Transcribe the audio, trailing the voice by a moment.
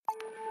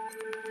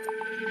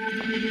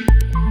This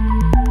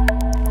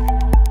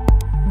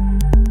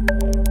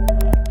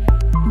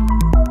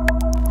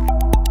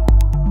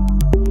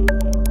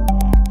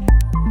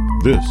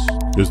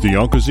is the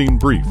Oncozine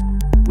Brief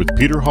with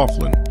Peter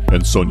Hoffland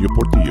and Sonia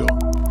Portillo.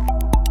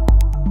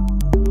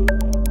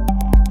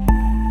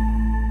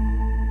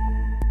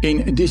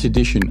 In this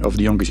edition of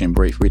the Oncozine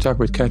Brief, we talk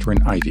with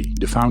Catherine Ivey,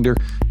 the founder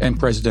and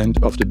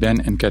president of the Ben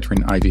and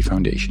Catherine Ivey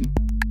Foundation.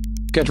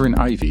 Catherine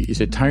Ivey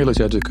is a tireless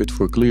advocate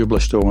for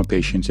glioblastoma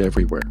patients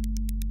everywhere.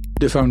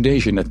 The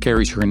foundation that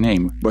carries her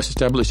name was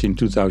established in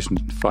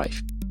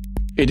 2005.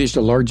 It is the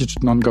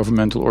largest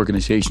non-governmental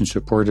organization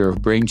supporter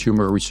of brain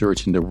tumor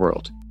research in the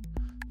world.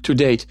 To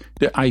date,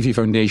 the Ivey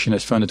Foundation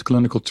has funded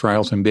clinical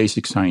trials in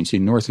basic science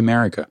in North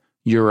America,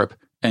 Europe,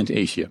 and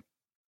Asia.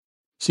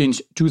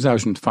 Since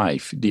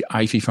 2005, the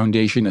Ivey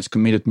Foundation has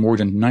committed more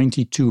than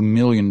 $92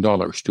 million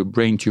to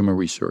brain tumor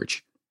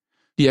research.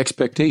 The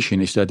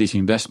expectation is that this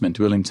investment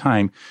will in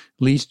time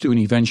lead to an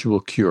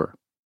eventual cure.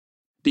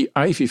 The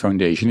Ivey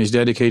Foundation is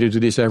dedicated to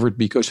this effort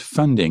because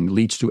funding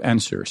leads to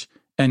answers,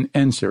 and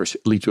answers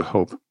lead to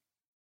hope.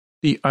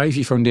 The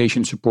Ivey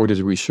Foundation-supported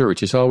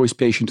research is always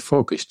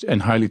patient-focused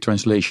and highly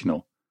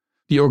translational.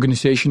 The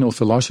organizational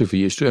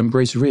philosophy is to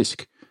embrace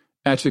risk,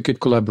 advocate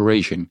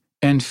collaboration,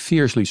 and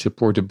fiercely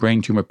support the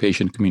brain tumor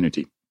patient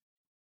community.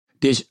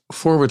 This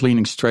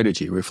forward-leaning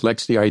strategy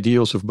reflects the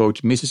ideals of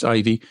both Mrs.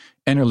 Ivey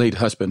and her late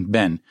husband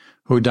Ben,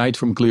 who died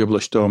from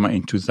glioblastoma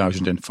in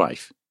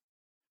 2005.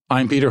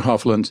 I'm Peter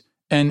Hoffland,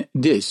 and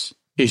this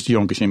is the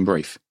Oncozine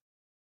Brief.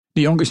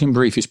 The Oncozine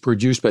Brief is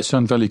produced by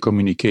Sun Valley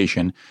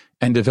Communication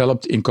and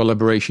developed in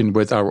collaboration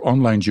with our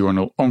online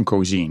journal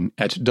Oncozine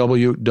at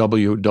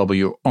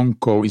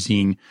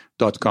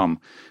www.oncozine.com,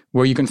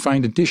 where you can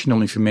find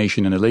additional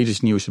information and the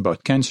latest news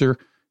about cancer,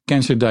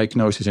 cancer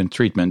diagnosis and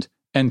treatment,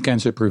 and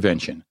cancer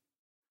prevention.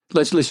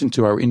 Let's listen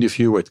to our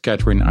interview with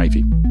Catherine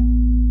Ivey.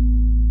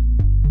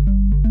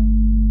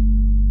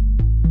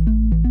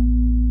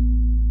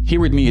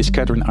 Here with me is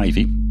Catherine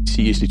Ivey.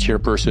 She is the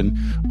chairperson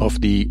of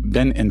the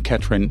Ben and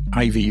Catherine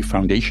Ivey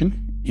Foundation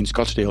in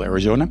Scottsdale,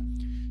 Arizona.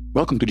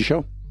 Welcome to the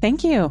show.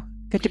 Thank you.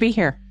 Good to be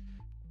here.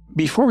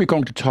 Before we're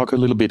going to talk a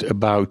little bit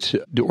about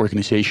the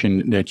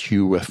organization that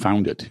you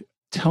founded,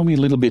 tell me a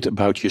little bit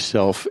about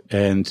yourself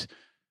and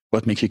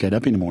what makes you get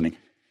up in the morning.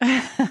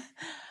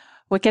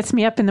 What gets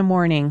me up in the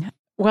morning?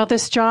 Well,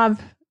 this job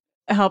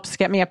helps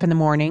get me up in the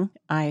morning.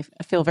 I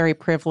feel very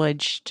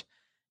privileged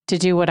to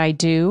do what I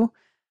do.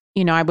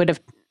 You know, I would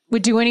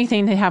do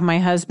anything to have my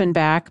husband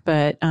back,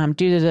 but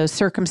due to those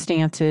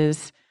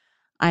circumstances,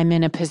 I'm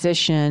in a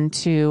position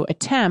to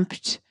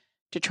attempt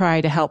to try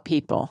to help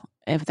people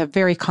with a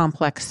very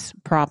complex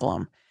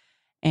problem.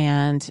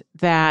 And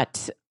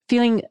that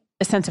feeling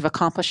a sense of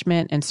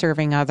accomplishment and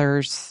serving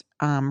others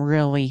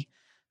really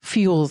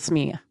fuels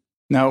me.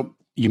 Now,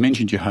 you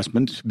mentioned your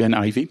husband, Ben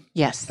Ivey.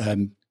 Yes.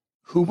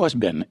 Who was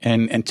Ben?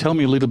 And tell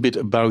me a little bit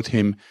about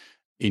him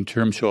in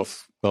terms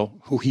of,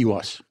 who he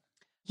was.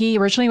 He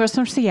originally was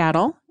from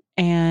Seattle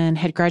and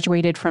had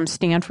graduated from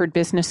Stanford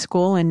Business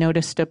School and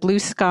noticed a blue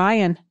sky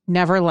and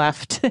never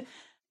left.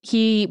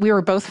 We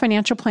were both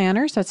financial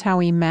planners. That's how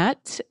we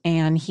met.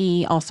 And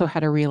he also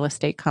had a real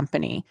estate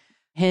company.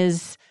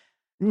 His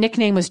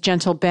nickname was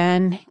Gentle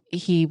Ben.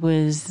 He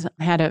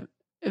had a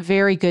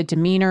very good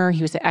demeanor.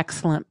 He was an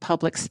excellent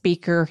public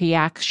speaker. He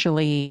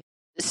actually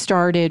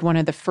started one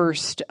of the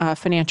first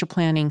financial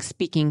planning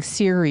speaking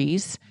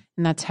series,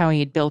 and that's how he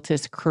had built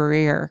his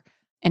career.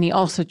 And he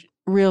also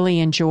really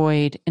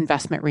enjoyed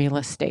investment real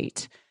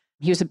estate.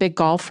 He was a big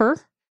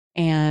golfer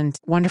and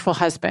wonderful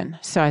husband,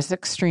 so I was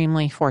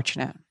extremely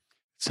fortunate.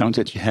 Sounds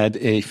like you had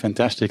a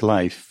fantastic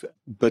life,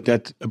 but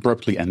that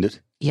abruptly ended.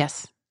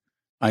 Yes.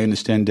 I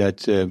understand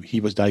that he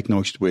was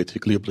diagnosed with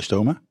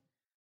glioblastoma.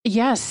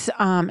 Yes.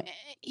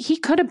 He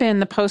could have been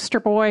the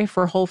poster boy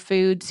for Whole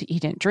Foods. He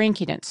didn't drink.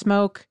 He didn't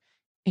smoke.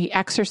 He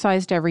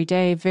exercised every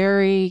day,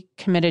 very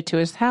committed to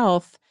his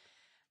health.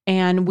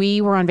 And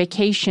we were on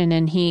vacation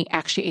and he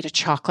actually ate a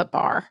chocolate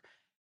bar.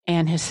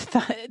 And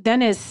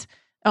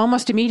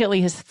almost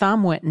immediately his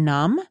thumb went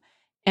numb.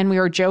 And we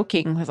were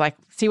joking, it was like,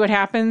 see what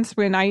happens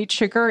when I eat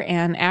sugar?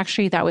 And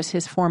actually that was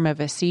his form of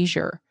a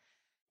seizure.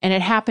 And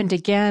it happened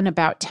again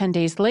about 10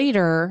 days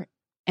later.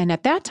 And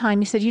at that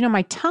time he said,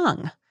 my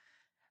tongue,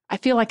 I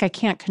feel like I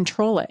can't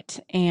control it.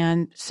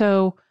 And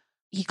so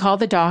he called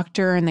the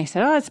doctor and they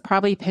said, it's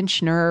probably a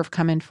pinched nerve,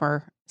 come in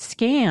for a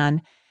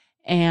scan.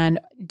 And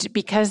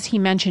because he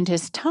mentioned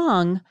his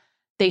tongue,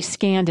 they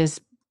scanned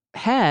his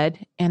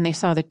head and they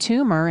saw the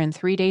tumor. And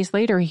 3 days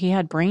later, he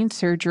had brain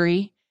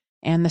surgery.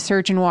 And the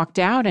surgeon walked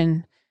out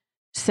and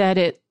said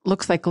it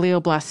looks like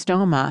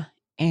glioblastoma.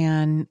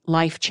 And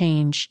life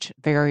changed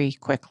very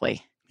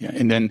quickly. Yeah,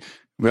 and then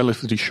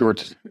relatively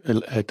short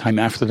time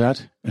after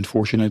that,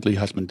 unfortunately,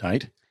 husband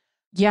died.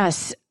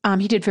 Yes,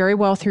 he did very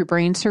well through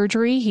brain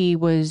surgery. He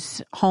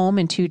was home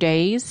in 2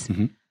 days.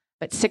 Mm-hmm.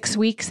 But 6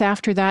 weeks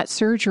after that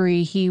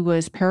surgery, he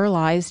was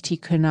paralyzed. He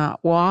could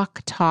not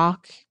walk,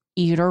 talk,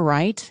 eat, or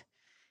write.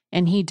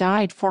 And he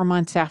died 4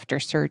 months after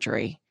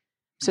surgery.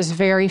 So it's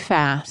very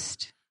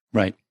fast.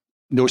 Right.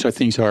 Those are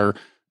things are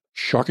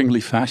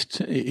shockingly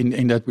fast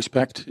in that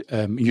respect.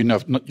 You're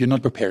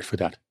not prepared for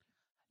that.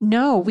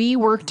 No, we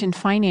worked in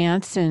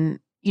finance and,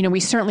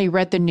 we certainly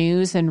read the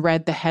news and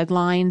read the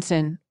headlines,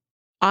 and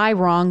I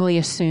wrongly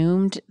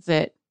assumed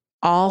that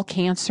all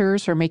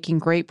cancers are making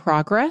great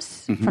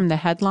progress from the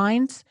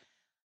headlines.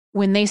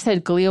 When they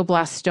said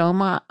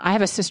glioblastoma, I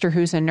have a sister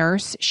who's a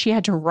nurse. She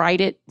had to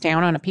write it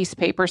down on a piece of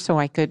paper so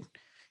I could,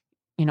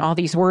 all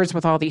these words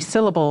with all these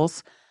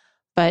syllables.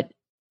 But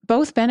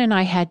both Ben and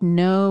I had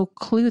no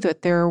clue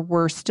that there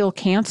were still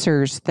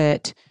cancers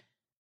that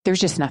there's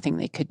just nothing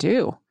they could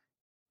do.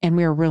 And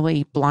we were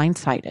really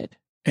blindsided.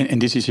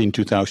 And this is in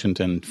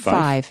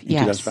 2005?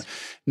 Yes.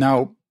 2005.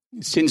 Now,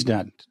 since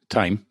that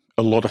time,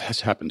 a lot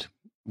has happened.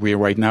 We're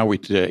right now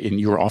in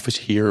your office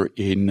here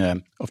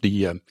of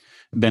the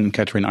Ben and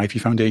Catherine Ivy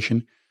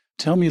Foundation.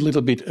 Tell me a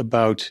little bit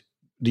about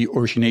the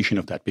origination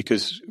of that,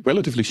 because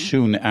relatively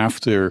soon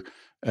after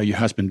your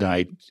husband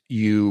died,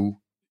 you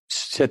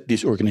set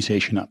this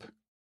organization up.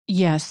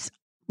 Yes.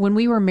 When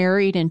we were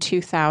married in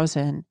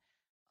 2000,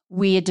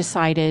 we had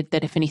decided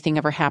that if anything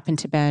ever happened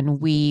to Ben,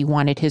 we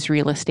wanted his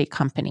real estate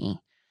company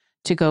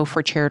to go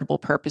for charitable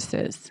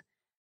purposes.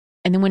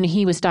 And then when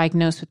he was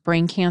diagnosed with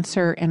brain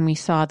cancer and we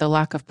saw the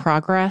lack of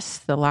progress,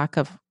 the lack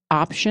of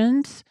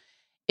options,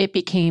 it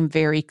became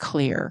very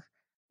clear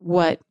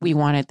what we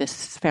wanted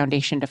this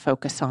foundation to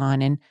focus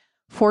on. And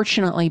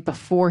fortunately,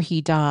 before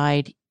he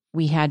died,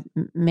 we had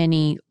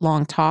many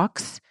long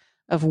talks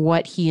of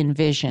what he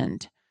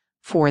envisioned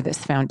for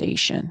this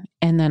foundation.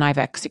 And then I've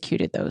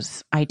executed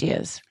those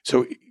ideas.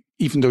 So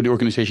even though the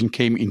organization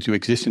came into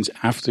existence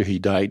after he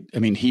died,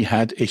 he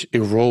had a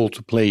role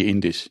to play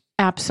in this.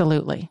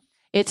 Absolutely.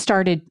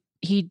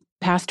 He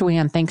passed away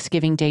on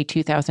Thanksgiving Day,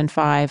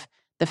 2005.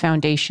 The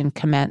foundation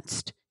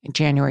commenced in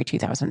January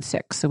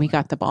 2006. So we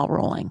got the ball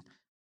rolling.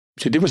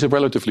 So there was a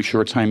relatively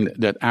short time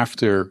that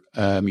after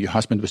your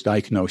husband was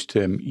diagnosed,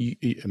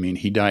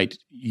 he died,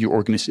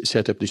 you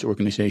set up this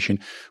organization.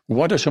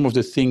 What are some of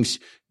the things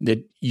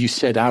that you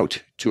set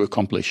out to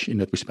accomplish in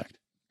that respect?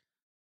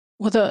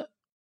 Well, the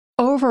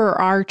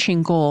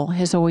overarching goal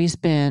has always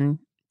been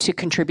to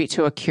contribute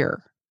to a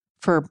cure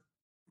for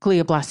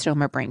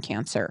glioblastoma brain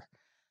cancer.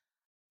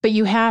 But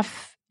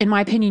in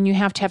my opinion, you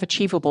have to have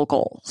achievable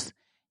goals.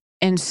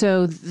 And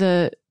so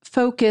the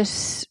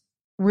focus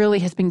really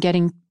has been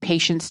getting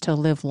patients to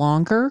live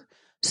longer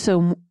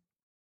so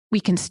we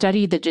can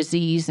study the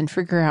disease and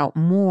figure out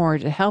more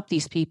to help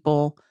these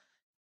people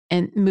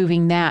and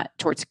moving that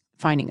towards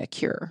finding a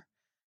cure.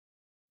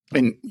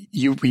 And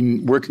you've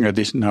been working at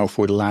this now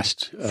for the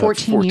last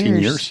 14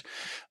 years.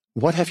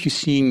 What have you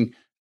seen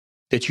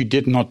that you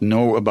did not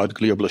know about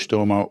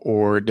glioblastoma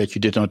or that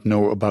you did not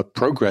know about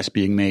progress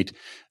being made?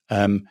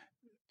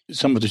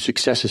 Some of the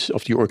successes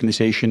of the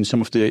organization, some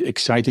of the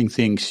exciting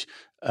things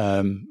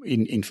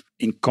in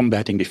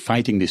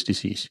fighting this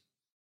disease?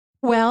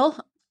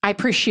 Well, I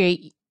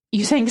appreciate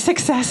you saying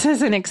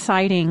successes and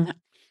exciting.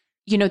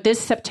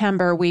 This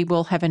September, we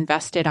will have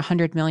invested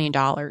 $100 million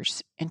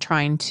in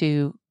trying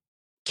to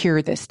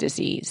cure this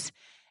disease,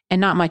 and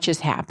not much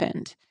has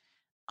happened.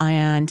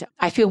 And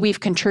I feel we've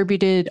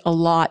contributed a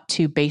lot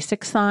to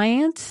basic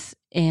science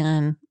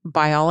and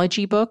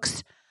biology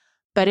books,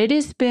 but it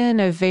has been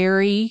a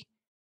very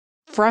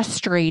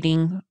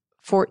frustrating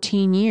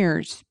 14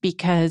 years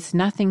because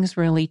nothing's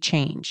really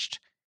changed.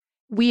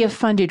 We have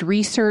funded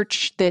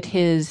research that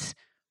has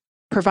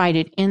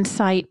provided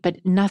insight,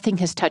 but nothing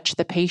has touched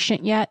the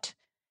patient yet.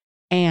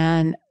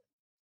 And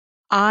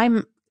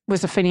I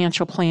was a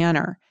financial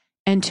planner,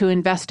 and to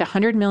invest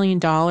 $100 million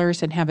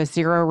and have a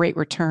zero rate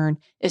return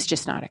is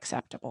just not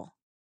acceptable.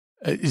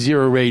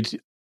 Zero rate,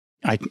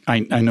 I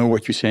know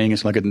what you're saying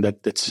is like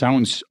that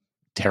sounds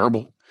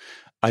terrible.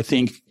 I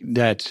think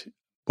that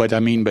what I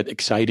mean by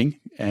exciting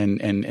and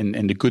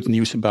the good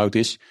news about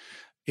this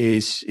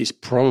is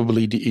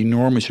probably the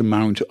enormous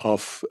amount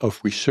of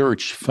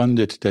research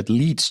funded that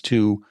leads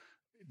to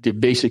the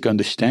basic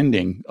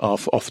understanding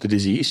of the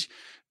disease,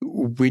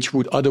 which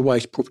would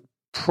otherwise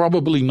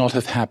probably not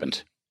have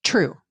happened.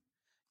 True.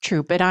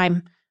 But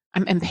I'm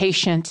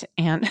impatient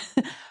and,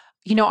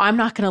 I'm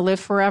not going to live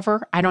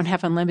forever. I don't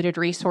have unlimited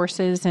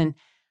resources. And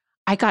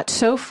I got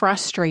so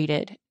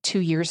frustrated 2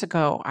 years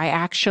ago. I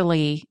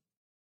actually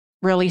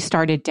really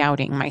started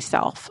doubting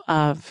myself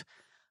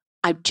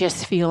I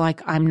just feel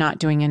like I'm not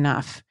doing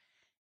enough.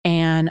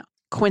 And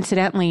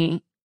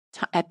coincidentally,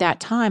 at that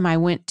time, I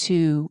went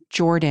to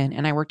Jordan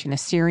and I worked in a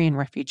Syrian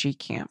refugee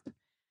camp.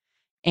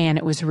 And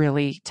it was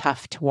really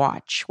tough to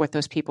watch what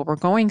those people were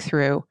going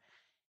through.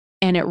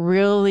 And it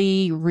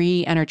really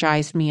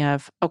re-energized me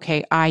of,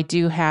 okay, I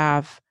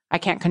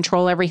can't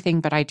control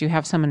everything, but I do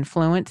have some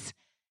influence.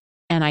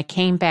 And I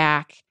came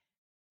back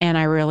and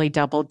I really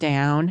doubled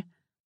down.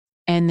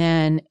 And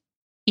then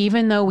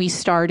even though we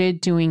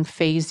started doing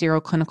phase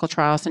 0 clinical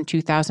trials in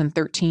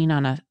 2013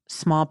 on a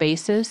small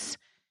basis,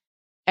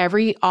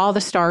 all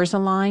the stars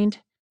aligned,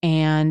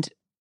 and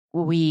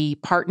we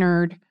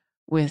partnered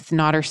with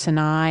Nader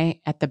Sinai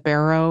at the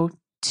Barrow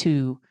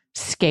to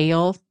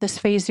scale this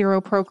phase 0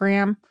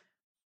 program.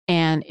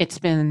 And it's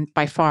been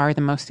by far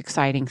the most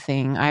exciting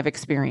thing I've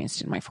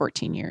experienced in my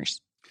 14 years.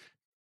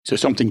 So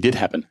something did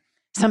happen.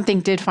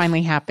 Something did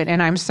finally happen,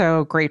 and I'm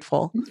so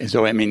grateful.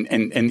 So, I mean,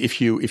 and if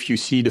you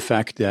see the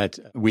fact that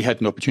we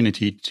had an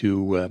opportunity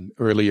to,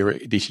 earlier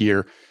this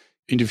year,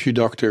 interview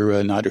Dr.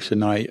 Naders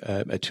and I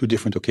at two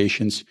different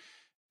occasions,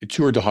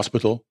 tour the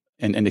hospital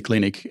and the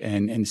clinic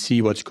and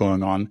see what's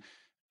going on,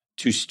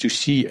 to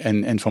see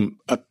and from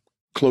up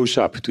close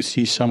up to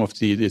see some of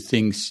the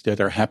things that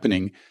are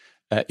happening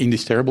in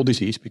this terrible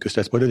disease, because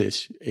that's what it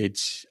is.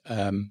 It's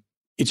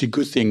a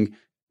good thing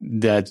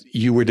that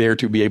you were there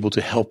to be able to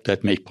help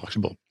that make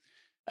possible.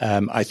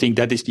 I think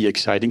that is the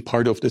exciting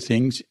part of the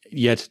things.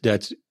 Yet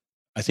that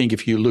I think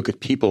if you look at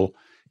people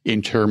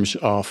in terms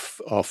of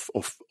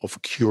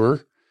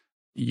cure,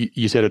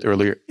 you said it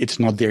earlier, it's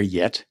not there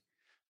yet.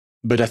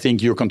 But I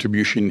think your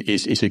contribution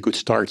is a good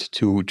start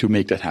to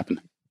make that happen.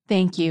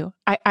 Thank you.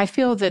 I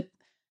feel that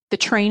the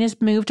train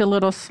has moved a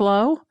little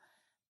slow,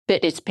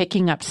 but it's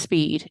picking up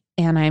speed,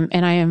 and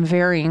I am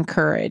very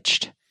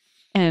encouraged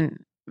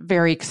and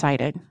very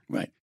excited.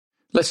 Right.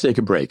 Let's take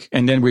a break,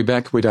 and then we're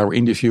back with our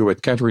interview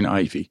with Catherine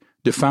Ivy,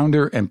 the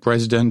founder and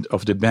president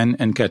of the Ben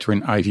and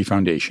Catherine Ivy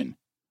Foundation.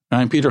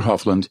 I'm Peter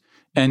Hofland,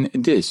 and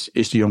this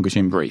is the Youngest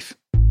in Brief.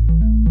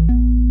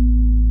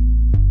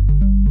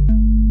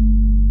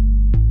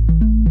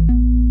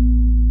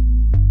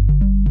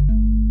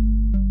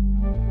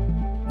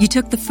 You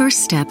took the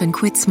first step and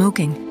quit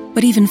smoking,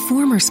 but even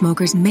former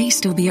smokers may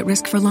still be at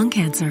risk for lung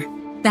cancer.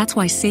 That's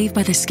why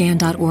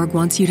SaveByTheScan.org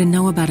wants you to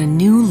know about a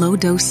new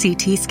low-dose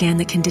CT scan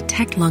that can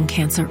detect lung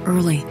cancer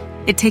early.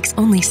 It takes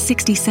only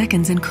 60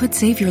 seconds and could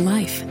save your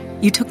life.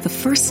 You took the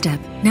first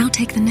step, now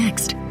take the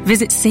next.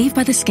 Visit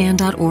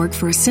SaveByTheScan.org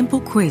for a simple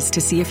quiz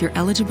to see if you're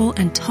eligible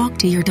and talk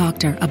to your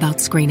doctor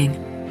about screening.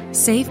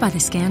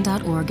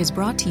 SaveByTheScan.org is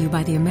brought to you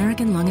by the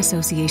American Lung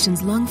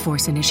Association's Lung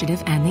Force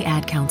Initiative and the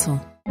Ad Council.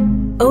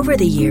 Over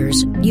the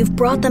years, you've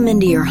brought them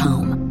into your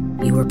home.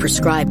 You were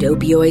prescribed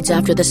opioids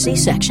after the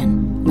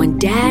C-section, when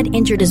Dad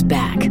injured his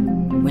back,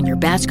 when your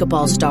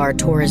basketball star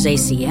tore his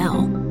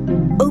ACL.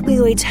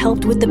 Opioids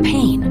helped with the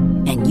pain,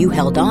 and you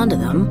held on to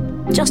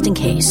them just in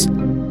case.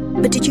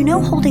 But did you know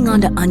holding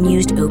on to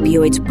unused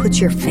opioids puts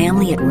your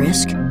family at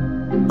risk?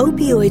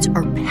 Opioids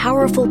are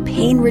powerful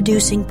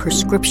pain-reducing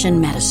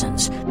prescription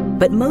medicines,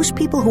 but most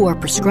people who are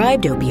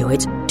prescribed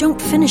opioids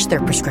don't finish their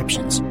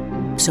prescriptions.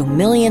 So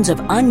millions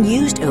of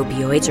unused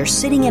opioids are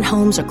sitting in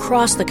homes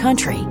across the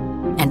country.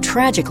 And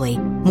tragically,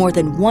 more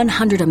than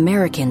 100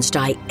 Americans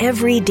die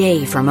every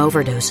day from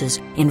overdoses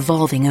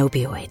involving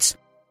opioids.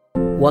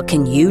 What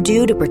can you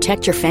do to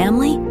protect your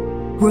family?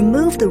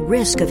 Remove the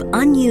risk of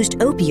unused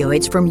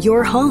opioids from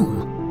your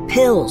home.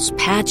 Pills,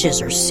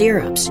 patches, or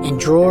syrups in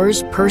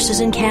drawers, purses,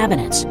 and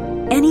cabinets,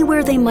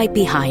 anywhere they might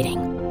be hiding.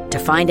 To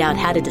find out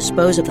how to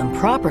dispose of them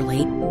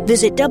properly,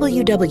 visit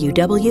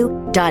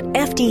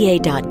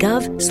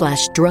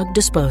www.fda.gov/drug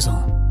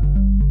disposal.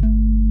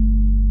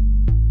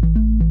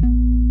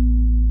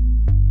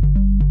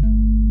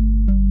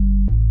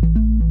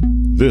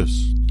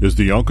 This is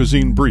the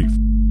Oncozine Brief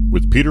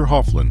with Peter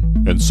Hofland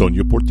and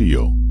Sonia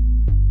Portillo.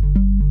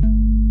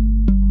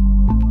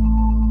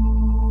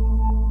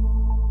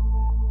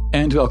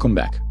 And welcome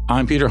back.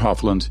 I'm Peter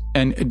Hofland,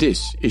 and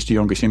this is the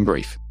Oncozine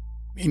Brief.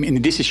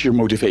 And this is your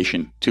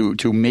motivation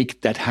to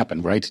make that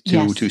happen, right?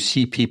 To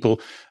see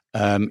people.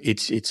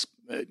 It's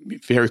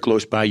very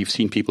close by. You've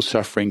seen people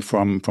suffering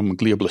from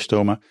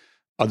glioblastoma,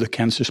 other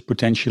cancers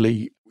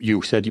potentially.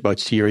 You said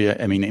about Syria.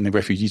 I mean, in a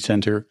refugee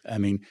center. I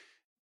mean,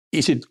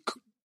 is it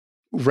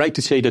right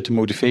to say that the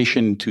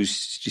motivation to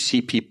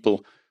see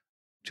people,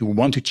 to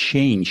want to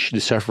change the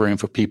suffering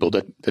for people,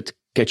 that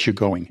gets you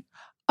going?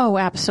 Oh,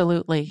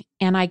 absolutely.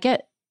 And I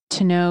get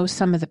to know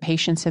some of the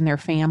patients and their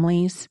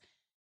families,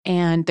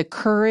 and the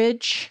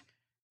courage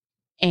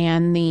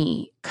and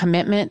the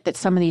commitment that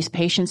some of these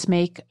patients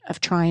make of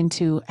trying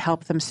to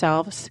help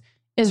themselves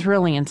is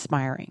really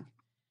inspiring.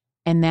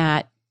 And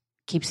that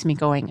keeps me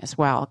going as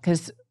well,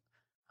 because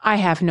I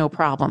have no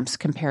problems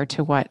compared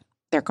to what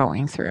they're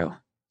going through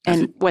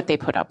and what they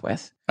put up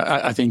with.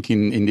 I think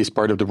in this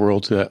part of the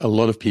world, a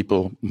lot of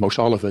people, most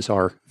all of us,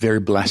 are very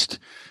blessed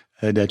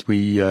that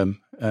we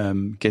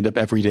get up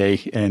every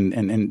day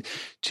and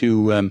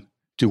to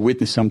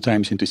witness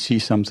sometimes and to see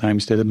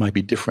sometimes that it might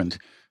be different.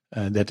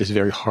 That is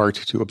very hard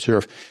to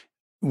observe.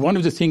 One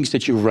of the things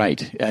that you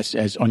write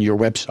as on your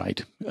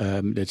website,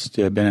 that's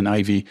the Ben and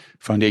Ivy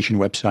Foundation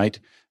website,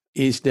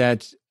 is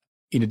that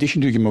in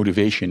addition to your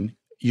motivation,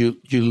 you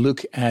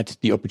look at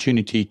the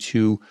opportunity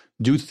to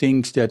do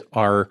things that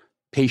are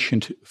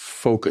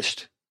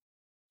patient-focused.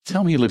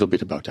 Tell me a little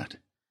bit about that.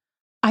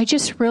 I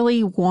just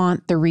really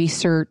want the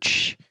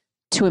research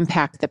to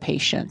impact the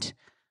patient.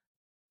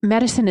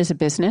 Medicine is a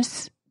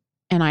business,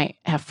 and I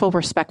have full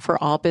respect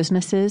for all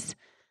businesses,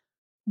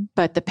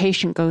 but the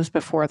patient goes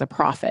before the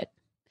profit.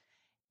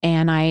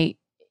 And I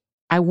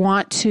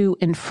want to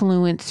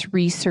influence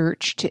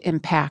research to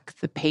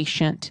impact the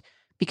patient,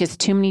 because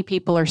too many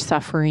people are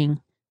suffering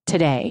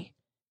today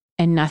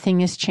and nothing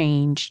has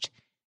changed.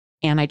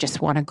 And I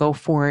just want to go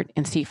for it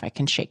and see if I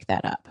can shake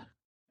that up.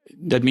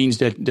 That means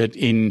that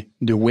in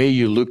the way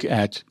you look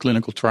at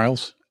clinical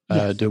trials,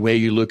 Yes. the way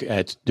you look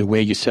at the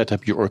way you set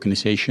up your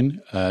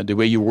organization, the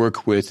way you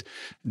work with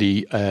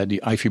the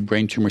Ivy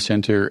Brain Tumor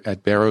Center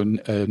at Barrow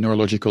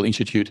Neurological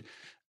Institute,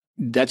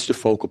 that's the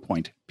focal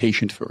point,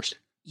 patient first.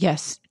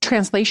 Yes.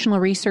 Translational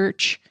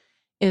research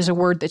is a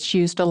word that's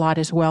used a lot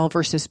as well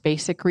versus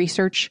basic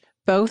research.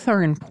 Both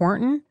are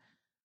important,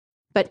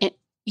 but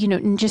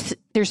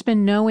there's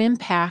been no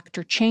impact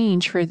or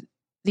change for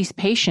these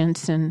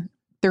patients in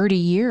 30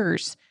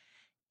 years.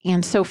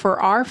 And so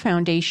for our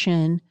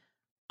foundation,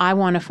 I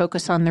want to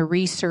focus on the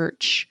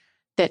research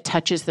that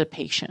touches the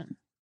patient.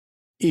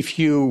 If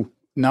you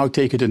now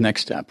take it the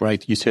next step,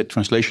 right? You said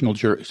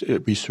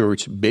translational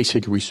research,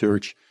 basic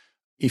research.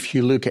 If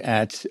you look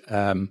at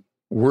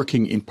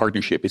working in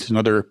partnership, it's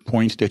another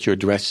point that you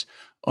address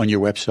on your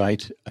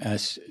website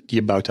as the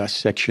About Us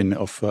section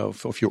of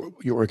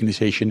your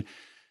organization.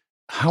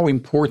 How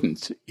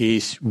important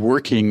is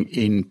working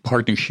in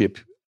partnership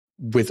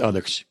with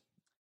others?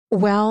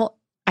 Well,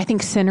 I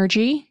think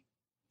synergy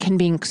can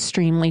be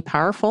extremely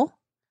powerful,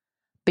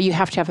 but you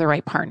have to have the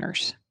right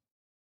partners.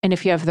 And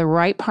if you have the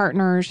right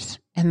partners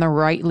and the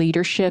right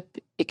leadership,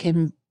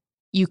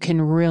 you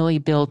can really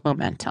build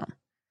momentum.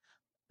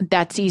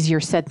 That's easier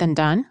said than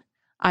done.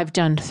 I've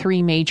done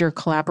 3 major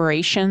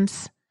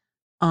collaborations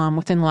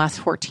within the last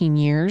 14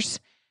 years.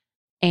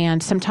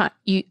 And sometimes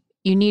you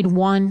need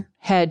one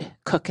head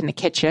cook in the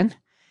kitchen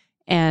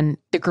and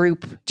the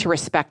group to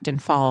respect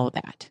and follow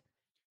that.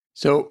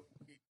 So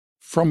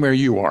from where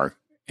you are,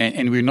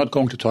 and we're not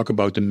going to talk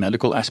about the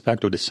medical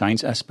aspect or the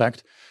science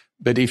aspect,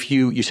 but if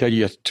you said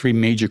you had 3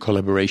 major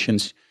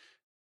collaborations,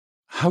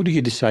 how do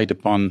you decide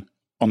upon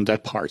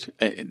that part?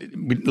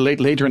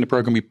 Later in the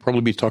program, we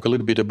probably talk a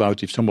little bit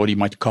about if somebody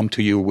might come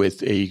to you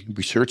with a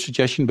research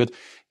suggestion. But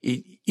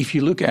if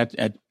you look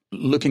at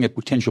looking at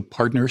potential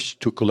partners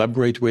to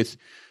collaborate with,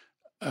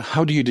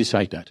 how do you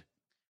decide that?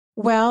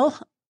 Well,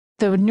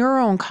 the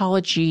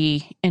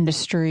neuro-oncology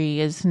industry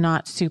is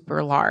not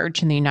super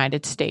large in the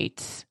United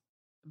States.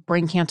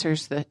 Brain cancer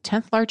is the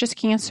 10th largest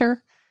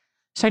cancer.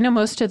 So I know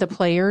most of the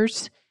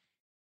players.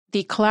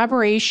 The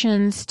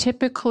collaborations,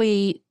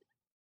 typically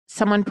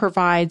someone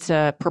provides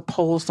a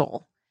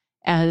proposal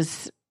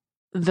as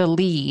the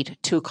lead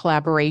to a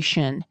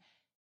collaboration.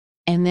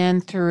 And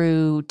then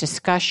through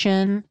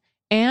discussion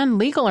and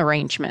legal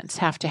arrangements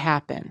have to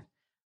happen,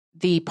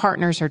 the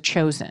partners are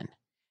chosen.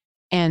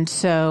 And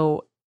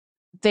so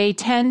they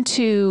tend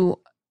to,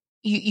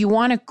 you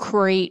want to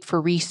create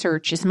for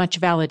research as much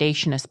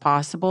validation as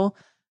possible.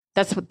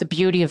 That's what the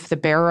beauty of the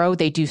Barrow,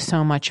 they do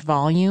so much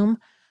volume.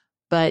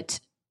 But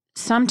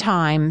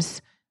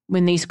sometimes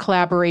when these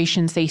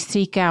collaborations, they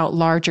seek out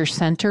larger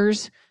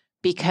centers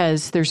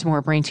because there's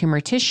more brain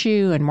tumor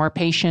tissue and more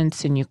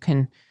patients, and you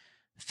can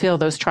fill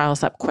those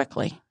trials up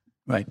quickly.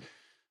 Right.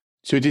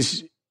 So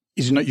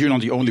you're not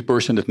the only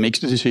person that makes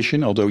the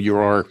decision, although you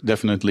are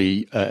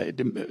definitely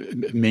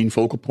the main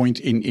focal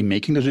point in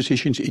making those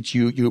decisions. It's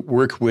you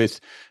work with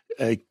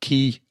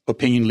key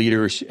opinion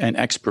leaders and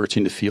experts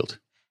in the field.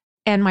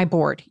 And my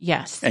board,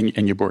 yes. And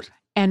your board.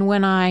 And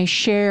when I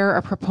share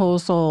a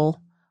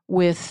proposal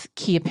with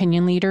key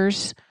opinion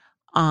leaders,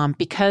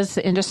 because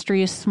the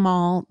industry is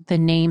small, the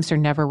names are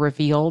never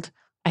revealed.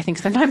 I think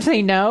sometimes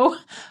they know,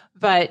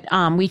 but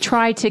we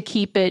try to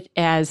keep it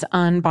as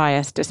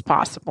unbiased as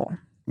possible.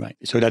 Right.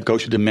 So that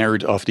goes to the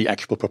merit of the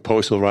actual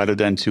proposal rather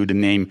than to the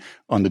name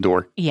on the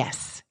door.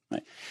 Yes.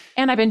 Right.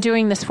 And I've been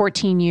doing this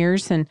 14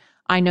 years, and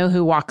I know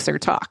who walks their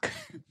talk.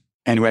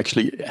 And who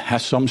actually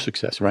has some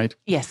success, right?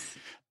 Yes.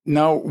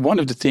 Now, one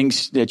of the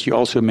things that you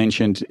also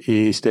mentioned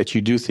is that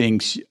you do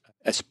things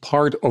as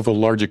part of a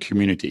larger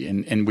community.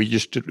 And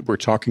we're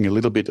talking a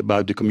little bit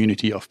about the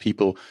community of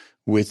people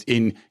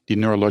within the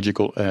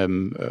neurological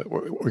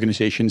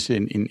organizations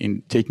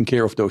in taking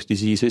care of those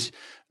diseases.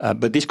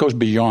 But this goes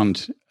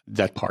beyond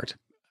that part.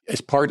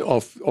 As part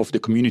of the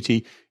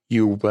community,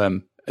 you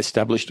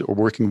established or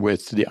working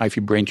with the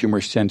Ivy Brain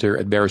Tumor Center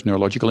at Barrow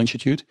Neurological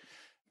Institute.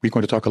 We're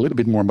going to talk a little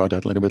bit more about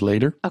that a little bit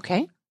later.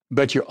 Okay.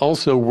 But you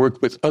also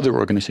work with other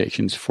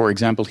organizations. For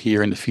example,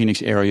 here in the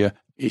Phoenix area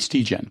is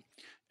TGen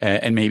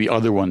and maybe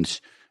other ones.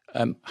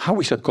 How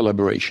is that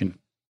collaboration?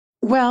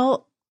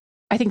 Well,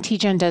 I think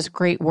TGen does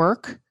great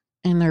work,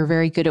 and they're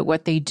very good at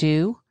what they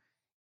do.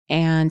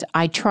 And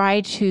I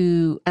try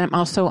to, and I'm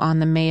also on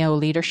the Mayo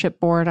Leadership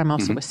Board. I'm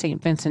also with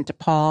St. Vincent de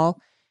Paul,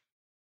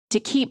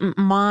 to keep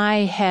my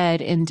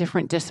head in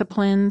different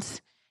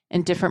disciplines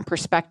and different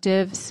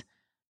perspectives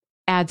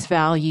adds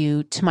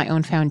value to my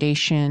own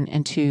foundation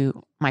and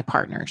to my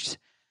partners.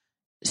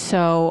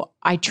 So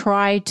I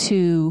try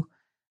to,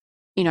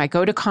 I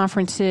go to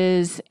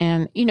conferences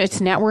and, it's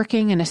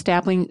networking and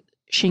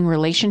establishing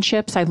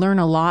relationships. I learn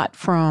a lot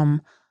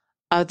from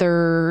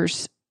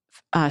others'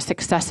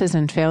 successes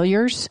and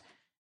failures.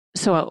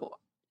 So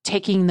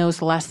taking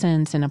those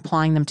lessons and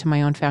applying them to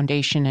my own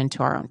foundation and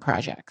to our own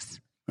projects.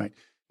 Right.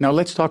 Now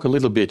let's talk a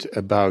little bit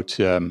about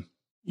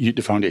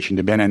the foundation,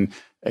 the Ben and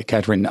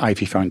Catherine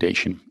Ivy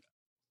Foundation.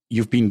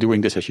 you've been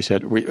doing this, as you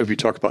said, we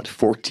talked about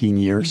 14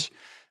 years,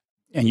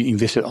 and you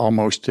invested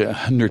almost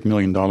 $100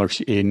 million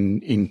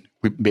in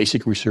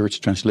basic research,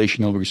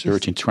 translational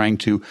research, in trying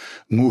to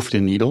move the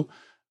needle.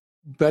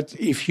 But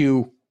if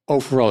you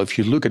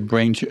look at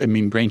brain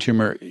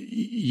tumor,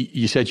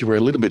 you said you were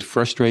a little bit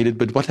frustrated,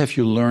 but what have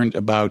you learned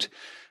about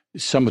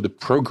some of the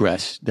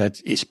progress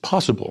that is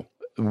possible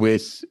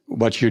with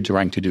what you're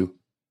trying to do?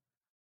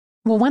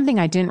 Well, one thing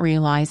I didn't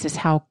realize is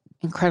how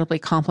incredibly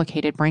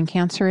complicated brain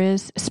cancer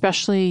is,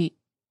 especially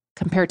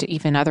compared to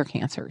even other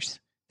cancers.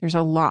 There's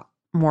a lot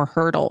more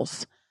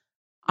hurdles.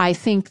 I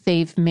think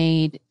they've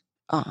made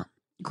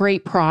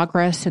great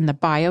progress in the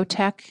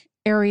biotech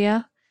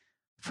area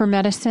for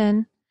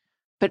medicine.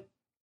 But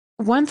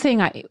one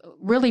thing I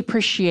really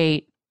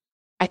appreciate,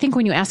 I think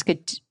when you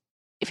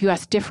if you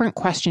ask different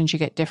questions, you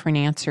get different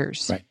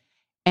answers. Right.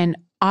 And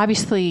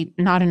obviously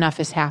not enough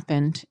has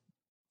happened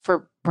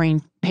for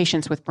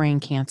patients with brain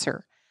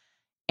cancer.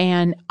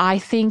 And I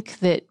think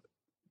that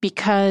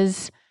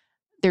because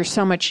there's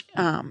so much,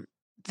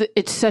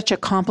 it's such a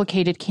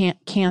complicated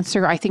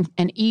cancer, I think,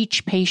 and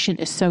each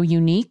patient is so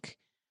unique.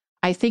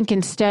 I think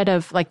instead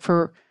of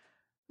for,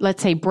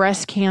 let's say,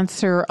 breast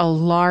cancer, a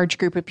large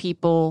group of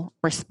people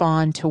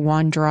respond to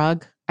one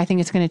drug, I think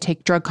it's going to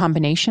take drug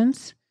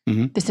combinations.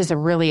 Mm-hmm. This is a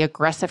really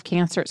aggressive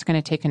cancer. It's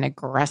going to take an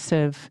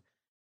aggressive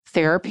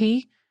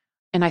therapy.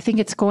 And I think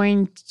there's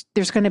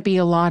going to be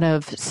a lot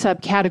of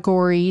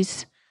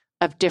subcategories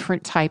of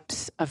different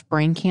types of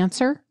brain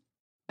cancer.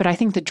 But I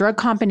think the drug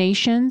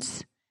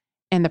combinations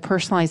and the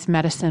personalized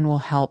medicine will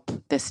help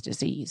this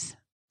disease.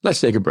 Let's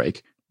take a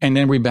break. And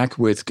then we're back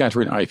with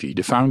Catherine Ivy,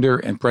 the founder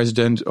and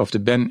president of the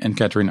Ben and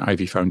Catherine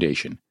Ivy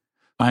Foundation.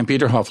 I'm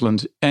Peter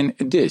Hofland, and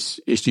this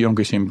is The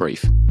Yonkers in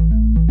Brief.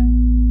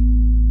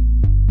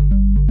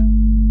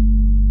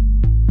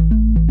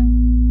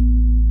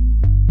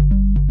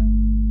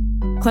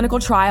 Clinical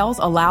trials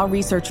allow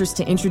researchers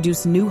to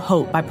introduce new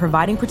hope by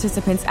providing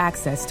participants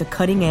access to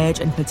cutting-edge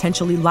and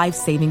potentially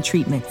life-saving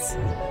treatments.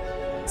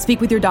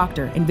 Speak with your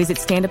doctor and visit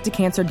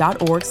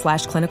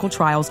standuptocancer.org/clinical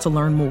trials to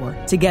learn more.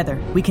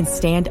 Together, we can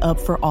stand up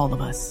for all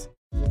of us.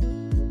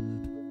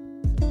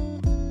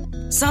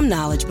 Some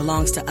knowledge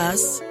belongs to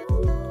us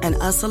and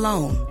us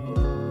alone.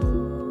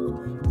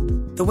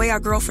 The way our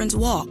girlfriends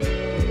walk,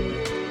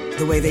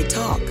 the way they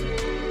talk,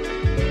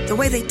 the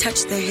way they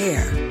touch their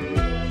hair.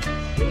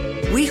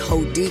 We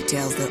hold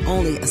details that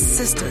only a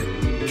sister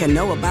can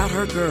know about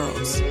her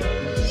girls.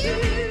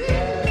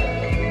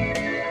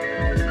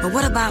 But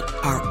what about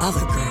our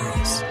other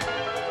girls?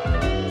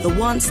 The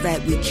ones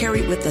that we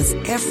carry with us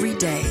every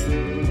day.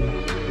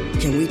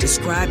 Can we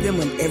describe them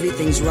when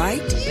everything's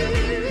right?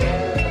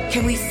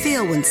 Can we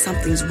feel when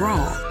something's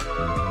wrong?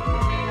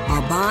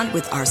 Our bond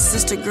with our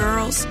sister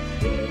girls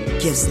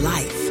gives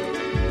life.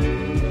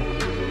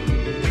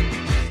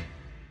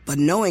 But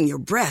knowing your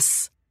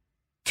breasts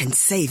can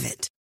save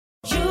it.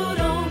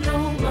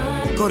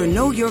 Go to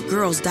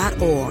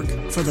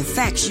knowyourgirls.org for the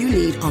facts you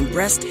need on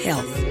breast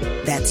health.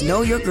 That's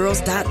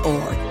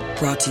knowyourgirls.org.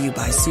 Brought to you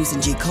by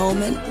Susan G.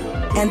 Komen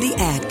and the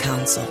Ad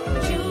Council.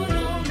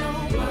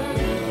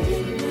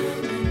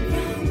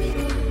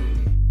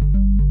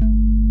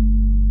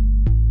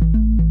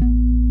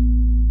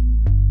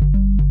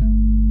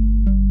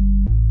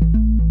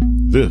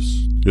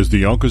 This is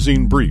the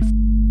Oncozine Brief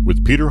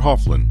with Peter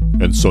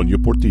Hofland and Sonia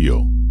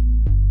Portillo.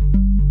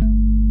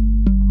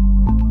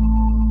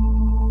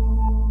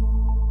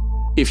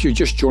 If you're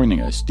just joining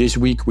us, this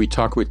week we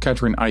talk with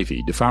Catherine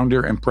Ivy, the founder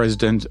and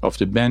president of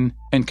the Ben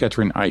and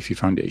Catherine Ivy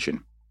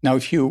Foundation. Now,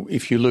 if you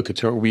look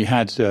at her, we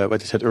had,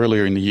 what I said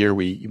earlier in the year,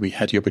 we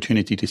had the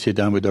opportunity to sit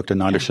down with Dr.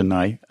 Nader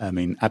Sanai. I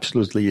mean,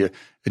 absolutely a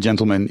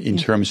gentleman in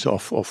terms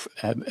of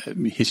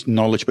his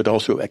knowledge, but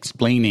also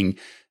explaining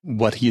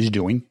what he is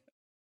doing.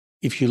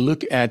 If you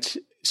look at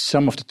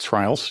some of the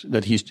trials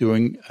that he's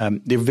doing,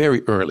 they're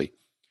very early.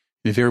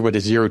 They're very what the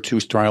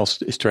 0-2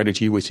 trials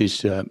strategy, which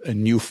is a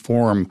new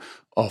form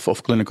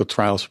of clinical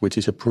trials, which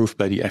is approved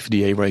by the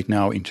FDA right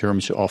now in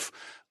terms of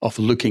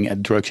looking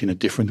at drugs in a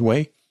different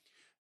way.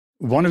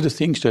 One of the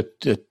things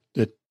that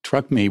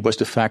struck me was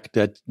the fact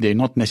that they're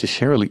not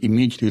necessarily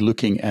immediately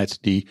looking at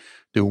the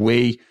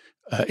way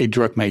a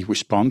drug may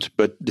respond,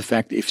 but the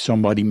fact if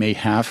somebody may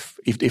have,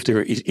 if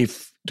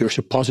there's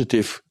a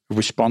positive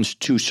response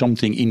to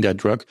something in that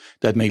drug,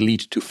 that may lead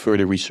to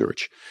further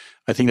research.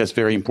 I think that's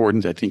very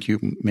important. I think you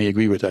may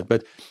agree with that.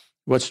 But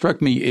what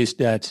struck me is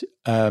that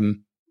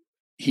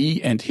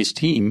he and his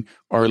team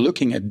are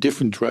looking at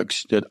different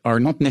drugs that are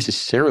not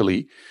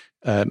necessarily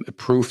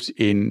approved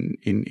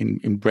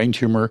in brain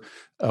tumor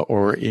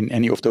or in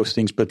any of those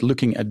things, but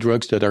looking at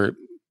drugs that are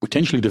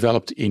potentially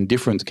developed in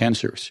different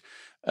cancers,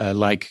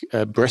 like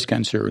breast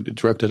cancer. The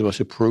drug that was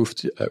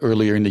approved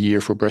earlier in the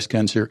year for breast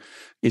cancer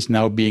is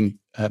now being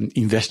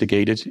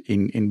investigated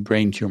in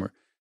brain tumor.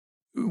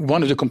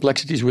 One of the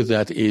complexities with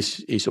that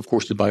is of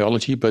course the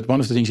biology, but one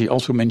of the things he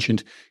also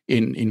mentioned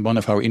in one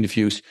of our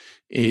interviews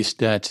is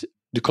that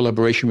the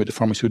collaboration with the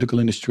pharmaceutical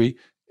industry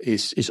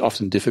is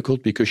often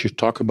difficult because you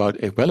talk about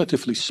a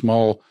relatively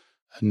small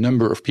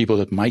number of people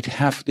that might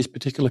have this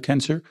particular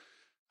cancer.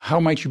 How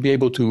might you be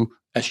able to,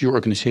 as your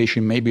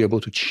organization, may be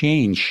able to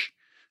change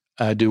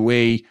the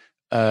way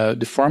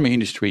the pharma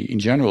industry in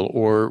general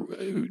or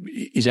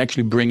is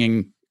actually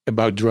bringing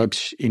about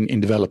drugs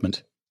in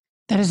development?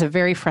 That is a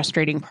very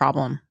frustrating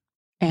problem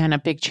and a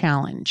big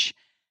challenge.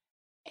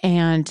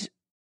 And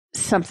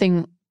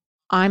something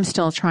I'm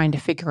still trying to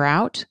figure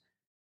out.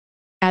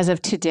 As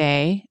of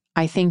today,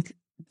 I think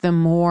the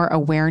more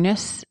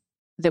awareness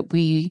that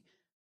we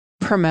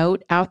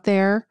promote out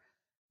there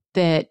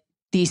that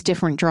these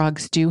different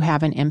drugs do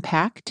have an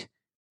impact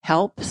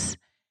helps.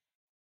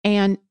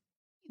 And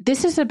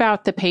this is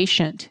about the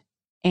patient.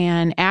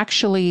 And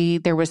actually,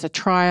 there was a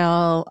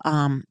trial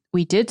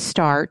we did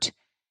start.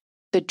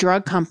 The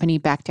drug company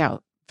backed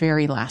out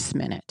very last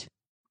minute.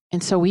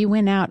 And so we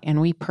went out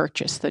and we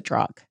purchased the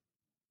drug.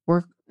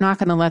 We're not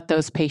going to let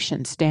those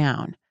patients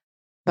down.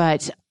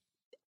 But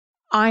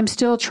I'm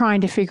still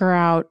trying to figure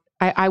out,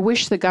 I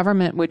wish the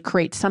government would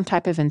create some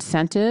type of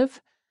incentive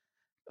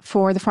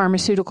for the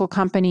pharmaceutical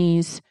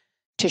companies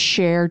to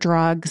share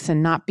drugs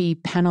and not be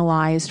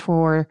penalized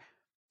for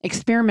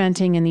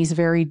experimenting in these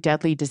very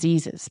deadly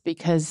diseases,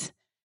 because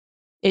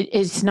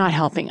it's not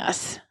helping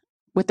us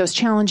with those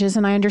challenges.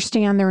 And I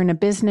understand they're in a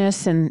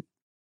business and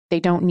they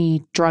don't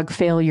need drug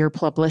failure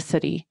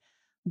publicity.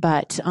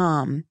 But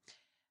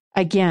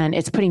again,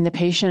 it's putting the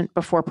patient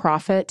before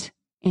profit.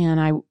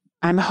 And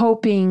I'm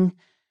hoping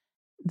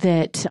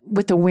that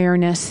with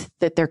awareness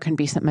that there can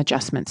be some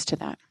adjustments to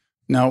that.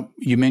 Now,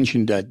 you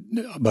mentioned that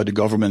about the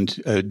government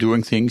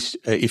doing things.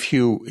 If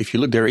you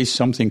look, there is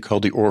something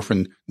called the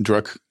orphan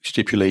drug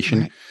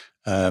stipulation, right,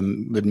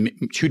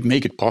 that should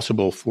make it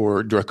possible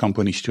for drug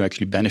companies to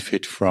actually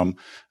benefit from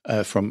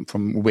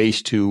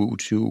ways to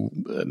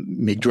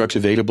make drugs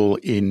available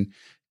in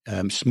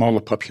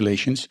smaller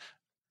populations.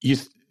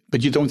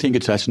 But you don't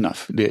think that's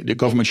enough. The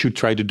government should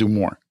try to do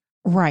more.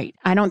 Right.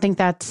 I think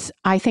that's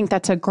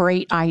a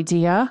great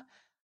idea,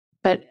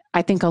 but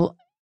I think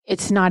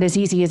it's not as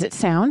easy as it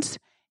sounds,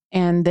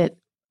 and that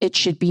it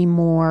should be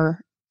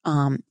more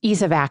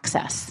ease of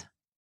access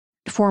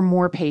for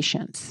more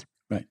patients.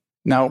 Right.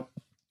 Now,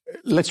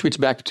 let's switch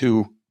back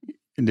to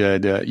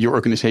your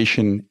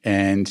organization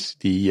and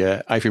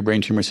the Ivy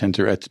Brain Tumor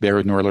Center at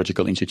Barrett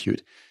Neurological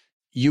Institute.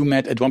 You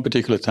met at one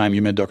particular time,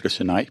 you met Dr.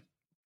 Sinai.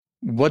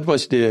 What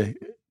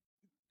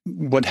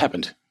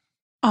happened?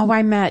 Oh,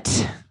 I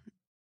met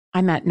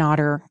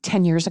Nader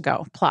 10 years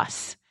ago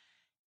plus.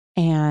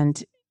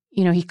 And,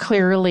 he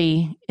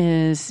clearly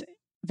is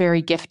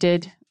very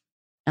gifted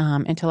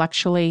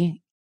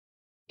intellectually.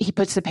 He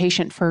puts the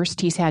patient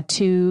first. He's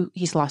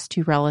lost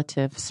 2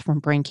 relatives from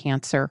brain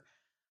cancer.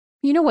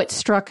 What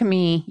struck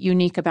me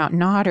unique about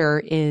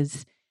Nader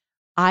is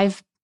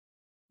I've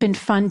been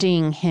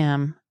funding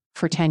him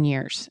for 10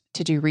 years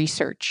to do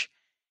research.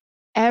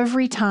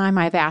 Every time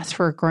I've asked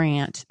for a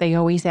grant, they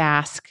always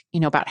ask,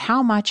 about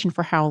how much and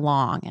for how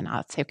long. And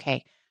I'll say,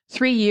 okay,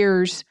 3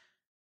 years,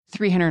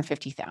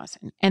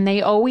 $350,000. And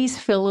they always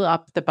fill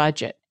up the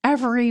budget.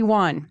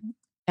 Everyone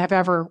I've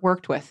ever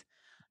worked with.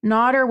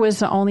 Nader was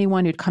the only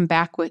one who'd come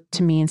back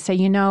to me and say,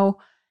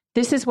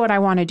 this is what I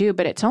want to do,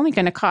 but it's only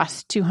going to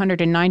cost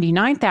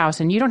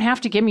 $299,000. You don't have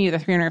to give me the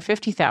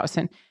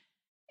 $350,000.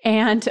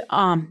 And,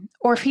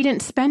 or if he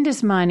didn't spend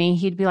his money,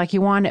 he'd be like,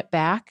 you want it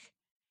back?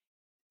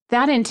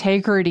 That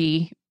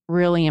integrity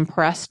really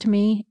impressed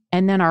me.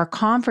 And then our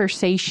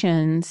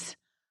conversations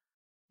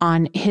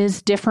on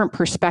his different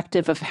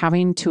perspective of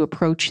having to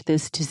approach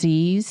this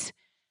disease,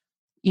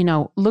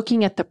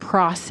 looking at the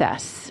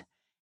process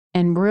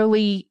and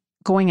really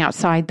going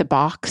outside the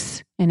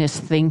box in his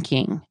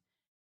thinking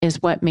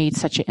is what made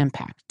such an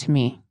impact to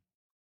me.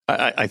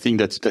 I think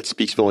that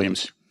speaks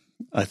volumes,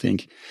 I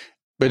think.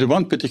 But at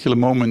one particular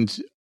moment,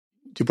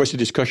 there was a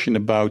discussion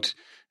about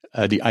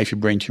the Ivy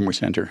Brain Tumor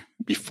Center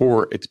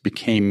before it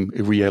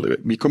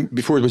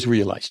before it was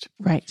realized.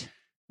 Right.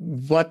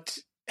 What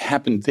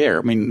happened there?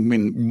 I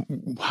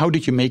mean, how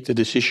did you make the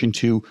decision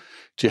to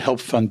help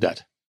fund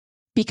that?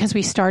 Because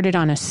we started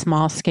on a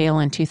small scale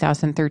in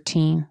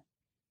 2013,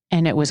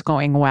 and it was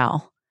going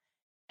well.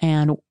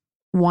 And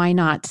why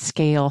not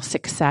scale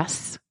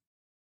success?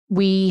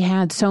 We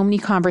had so many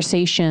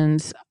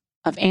conversations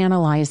of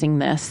analyzing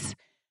this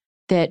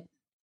that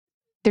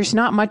there's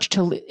not much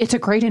it's a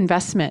great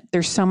investment.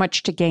 There's so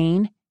much to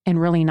gain and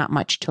really not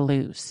much to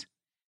lose.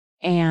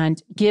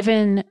 And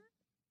given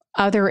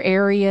other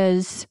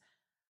areas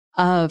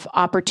of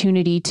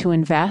opportunity to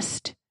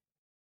invest,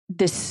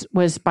 this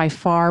was by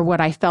far what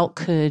I felt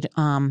could,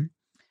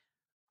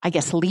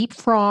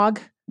 leapfrog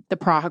the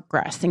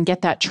progress and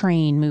get that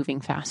train moving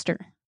faster.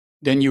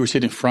 Then you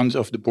sit in front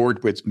of the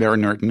board with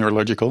Barrett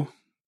Neurological,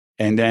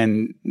 and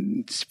then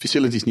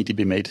facilities need to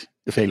be made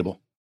available.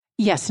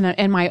 Yes,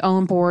 and my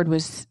own board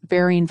was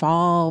very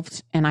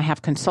involved, and I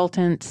have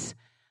consultants.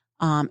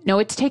 No,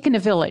 it's taken a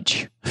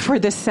village for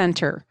this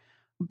center,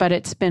 but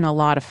it's been a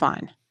lot of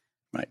fun.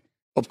 Right.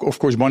 Of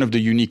course, one of the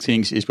unique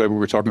things is where we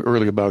were talking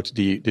earlier about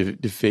the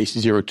phase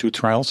 02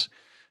 trials.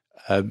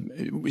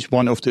 It was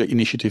one of the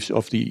initiatives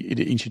of the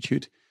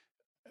institute.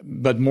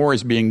 But more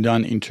is being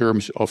done in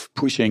terms of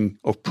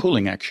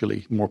pulling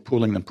actually, more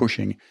pulling than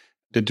pushing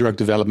the drug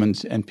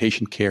development and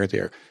patient care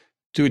there,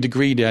 to a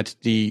degree that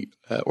the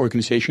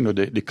organization or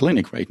the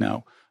clinic right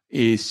now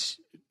is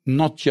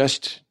not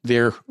just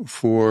there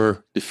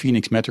for the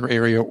Phoenix metro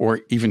area or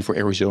even for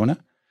Arizona.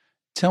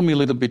 Tell me a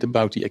little bit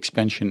about the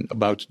expansion,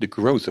 about the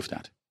growth of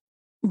that.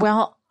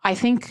 Well, I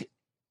think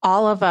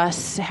all of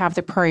us have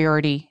the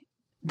priority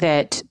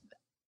that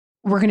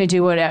we're going to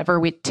do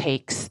whatever it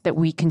takes that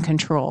we can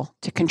control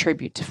to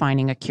contribute to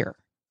finding a cure.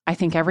 I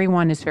think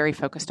everyone is very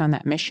focused on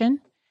that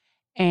mission.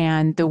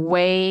 And the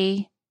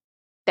way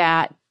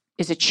that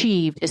is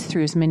achieved is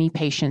through as many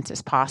patients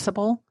as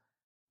possible.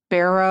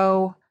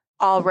 Barrow,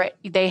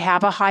 they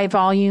have a high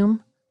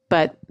volume,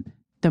 but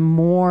the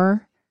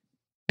more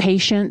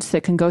patients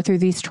that can go through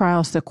these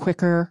trials, the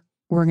quicker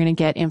we're going to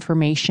get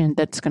information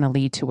that's going to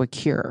lead to a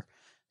cure.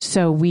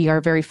 So we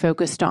are very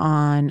focused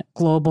on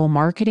global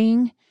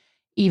marketing,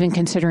 even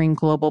considering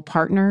global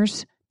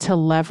partners to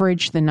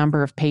leverage the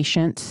number of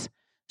patients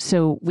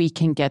so we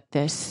can get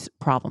this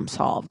problem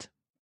solved.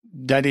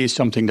 That is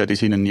something that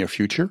is in the near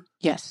future?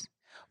 Yes.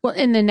 Well,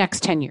 in the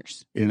next 10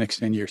 years. In the next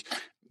 10 years.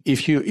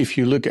 If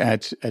you look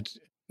at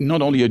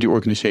not only at the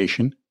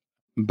organization,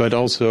 but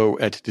also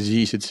at the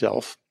disease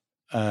itself,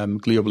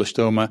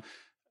 glioblastoma,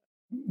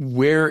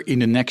 where in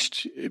the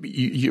next,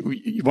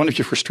 one of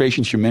your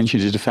frustrations you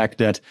mentioned is the fact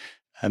that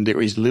there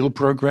is little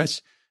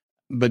progress,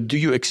 but do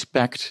you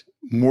expect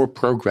more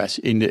progress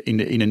in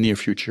the near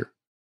future?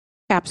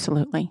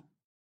 Absolutely.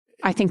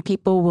 I think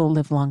people will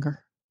live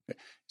longer.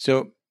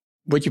 So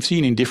what you've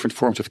seen in different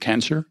forms of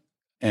cancer,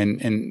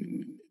 and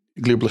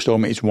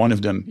glioblastoma is one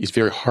of them, is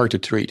very hard to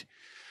treat,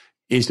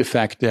 is the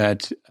fact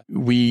that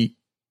we,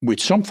 with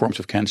some forms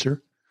of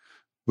cancer,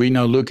 we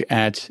now look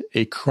at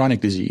a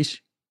chronic disease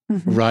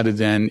rather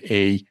than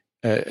a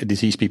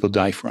disease people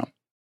die from.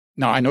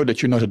 Now, I know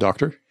that you're not a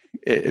doctor,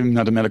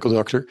 not a medical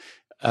doctor,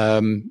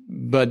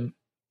 but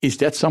is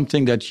that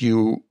something that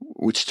you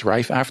would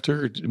strive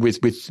after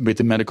with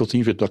the medical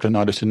team, with Dr.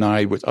 Nadas and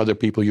I, with other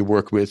people you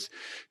work with,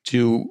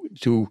 to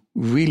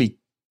really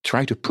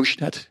try to push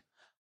that?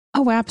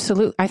 Oh,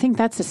 absolutely. I think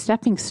that's a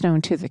stepping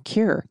stone to the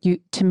cure,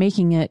 to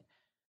making it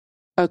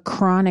a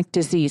chronic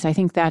disease. I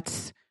think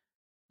that's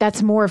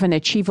more of an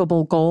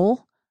achievable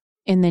goal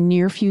in the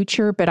near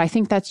future, but I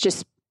think that's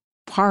just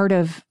part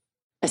of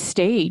a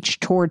stage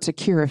towards a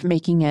cure, of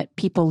making it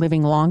people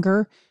living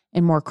longer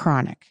and more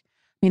chronic.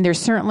 I mean, there's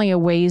certainly a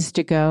ways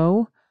to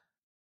go,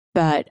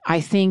 but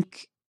I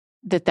think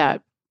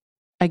that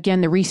again,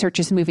 the research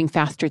is moving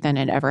faster than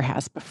it ever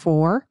has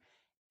before,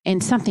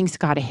 and something's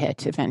got to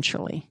hit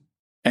eventually.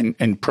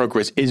 And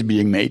progress is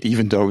being made,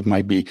 even though it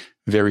might be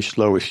very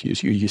slow, as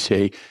you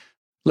say.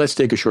 Let's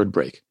take a short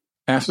break.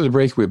 After the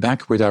break, we're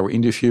back with our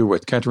interview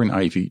with Catherine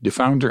Ivy, the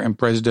founder and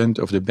president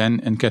of the Ben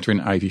and Catherine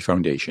Ivy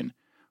Foundation.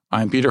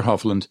 I'm Peter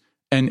Hofland,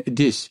 and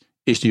this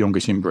is The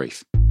Youngest in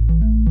Brave.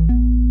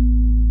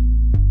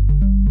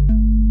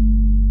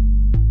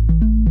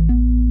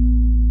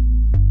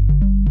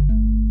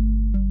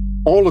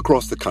 All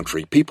across the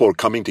country, people are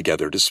coming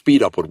together to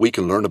speed up what we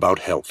can learn about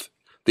health.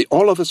 The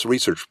All of Us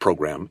Research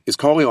Program is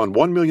calling on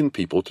 1 million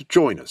people to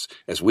join us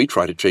as we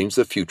try to change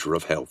the future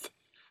of health.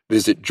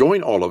 Visit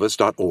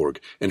joinallofus.org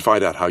and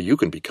find out how you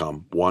can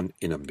become 1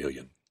 in a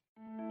million.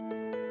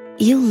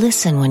 You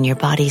listen when your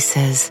body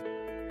says,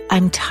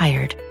 "I'm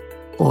tired,"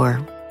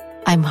 or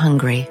 "I'm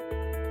hungry."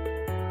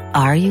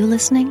 Are you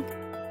listening?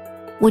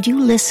 Would you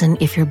listen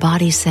if your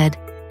body said,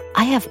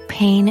 "I have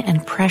pain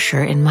and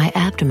pressure in my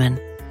abdomen.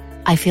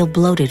 I feel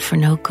bloated for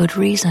no good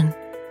reason,"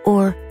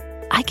 or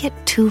 "I get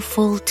too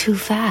full too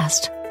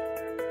fast.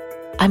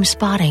 I'm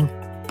spotting,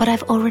 but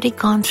I've already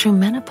gone through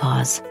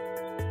menopause,"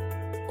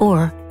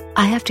 or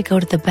 "I have to go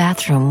to the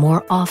bathroom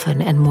more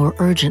often and more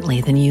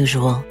urgently than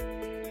usual."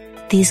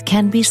 These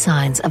can be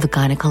signs of a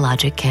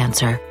gynecologic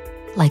cancer,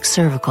 like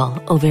cervical,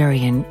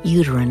 ovarian,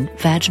 uterine,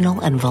 vaginal,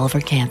 and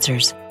vulvar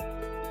cancers.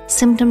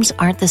 Symptoms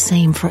aren't the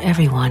same for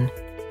everyone.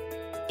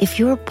 If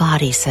your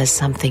body says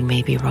something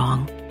may be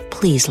wrong,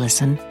 please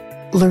listen,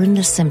 learn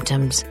the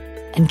symptoms,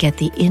 and get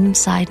the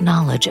inside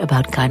knowledge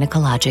about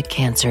gynecologic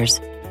cancers.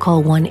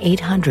 Call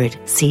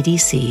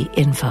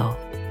 1-800-CDC-INFO.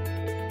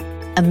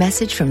 A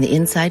message from the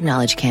Inside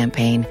Knowledge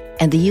Campaign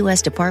and the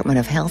U.S. Department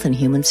of Health and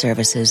Human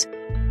Services.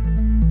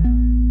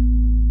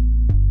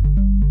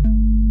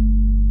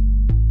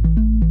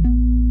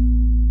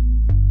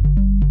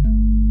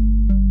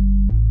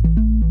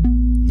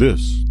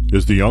 This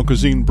is the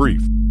Oncozine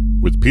Brief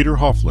with Peter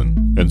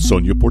Hofland and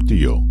Sonia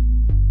Portillo.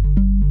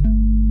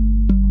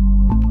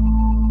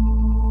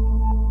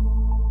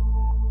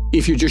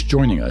 If you're just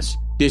joining us,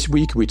 this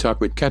week we talk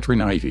with Catherine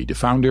Ivy, the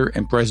founder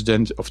and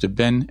president of the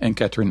Ben and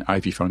Catherine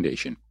Ivy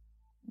Foundation.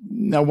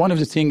 Now, one of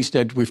the things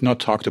that we've not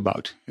talked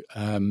about,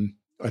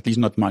 at least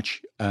not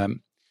much,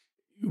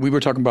 we were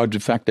talking about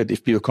the fact that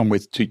if people come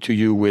to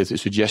you with a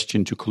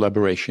suggestion to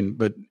collaboration,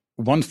 but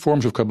one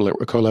form of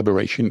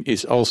collaboration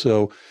is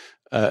also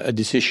a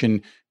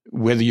decision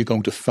whether you're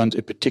going to fund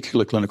a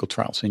particular clinical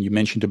trials. And you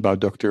mentioned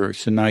about Dr.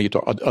 Sinai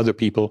or other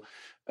people.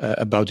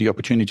 about the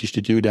opportunities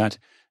to do that.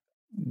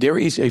 There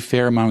is a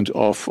fair amount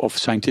of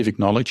scientific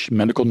knowledge,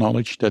 medical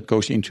knowledge that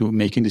goes into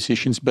making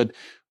decisions. But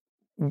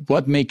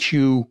what makes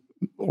you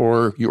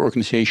or your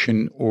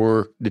organization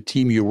or the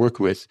team you work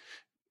with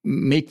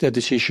make that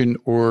decision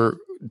or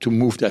to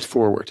move that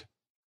forward?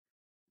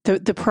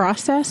 The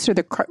process or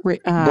the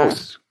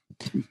both?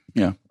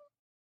 Yeah.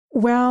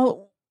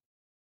 Well,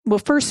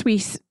 first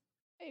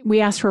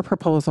we asked for a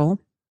proposal.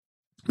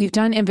 We've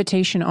done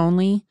invitation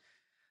only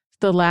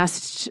the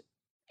last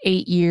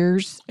 8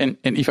 years. And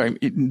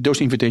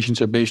those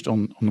invitations are based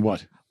on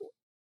what?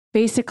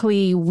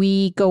 Basically,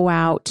 we go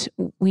out,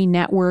 we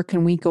network,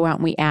 and we go out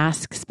and we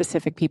ask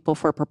specific people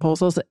for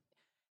proposals.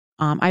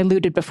 I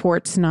alluded before,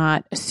 it's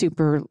not a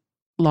super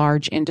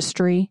large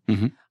industry.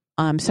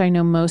 Mm-hmm. So I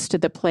know most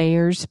of the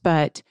players,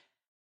 but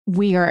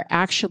we are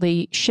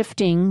actually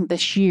shifting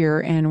this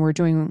year and we're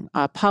doing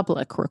a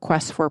public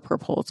request for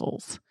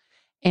proposals.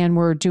 And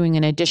we're doing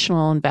an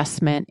additional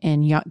investment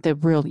in the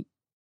real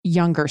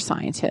younger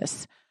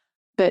scientists.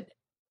 But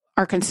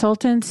our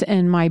consultants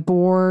and my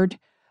board,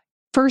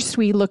 first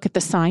we look at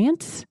the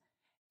science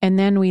and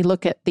then we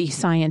look at the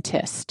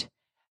scientist.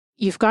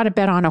 You've got to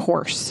bet on a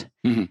horse.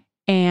 Mm-hmm.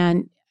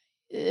 And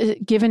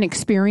given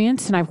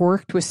experience, and I've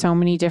worked with so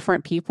many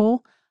different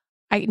people,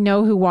 I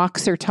know who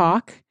walks their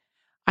talk.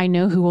 I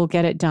know who will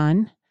get it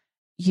done.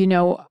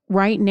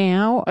 Right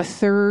now, a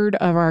third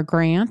of our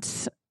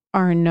grants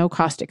are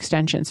no-cost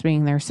extensions,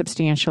 meaning they're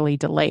substantially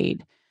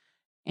delayed.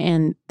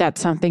 And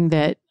that's something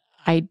that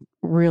I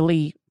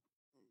really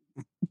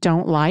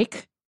don't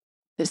like.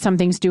 Some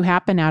things do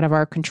happen out of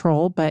our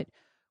control, but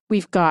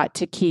we've got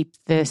to keep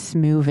this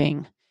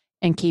moving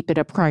and keep it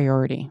a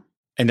priority.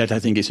 And that I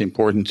think is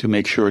important to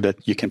make sure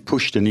that you can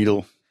push the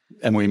needle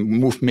and we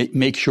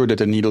make sure that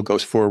the needle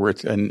goes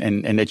forward and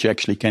that you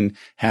actually can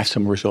have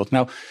some result.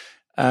 Now,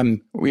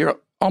 we are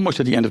almost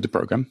at the end of the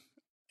program.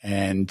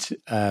 And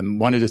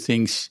one of the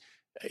things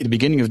at the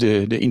beginning of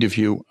the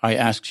interview, I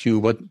asked you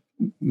what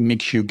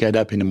makes you get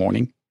up in the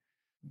morning.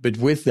 But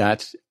with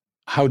that,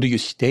 how do you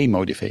stay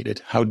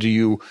motivated? How do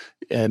you,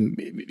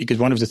 because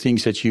one of the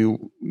things that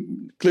you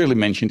clearly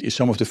mentioned is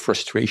some of the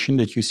frustration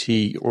that you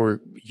see,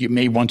 or you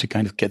may want to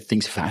kind of get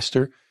things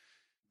faster,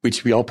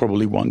 which we all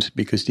probably want,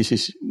 because this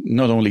is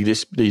not only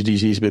this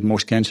disease, but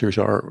most cancers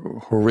are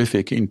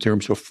horrific in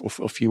terms of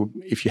you,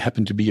 if you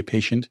happen to be a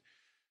patient.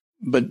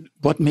 But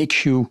what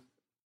makes you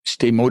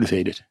stay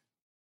motivated?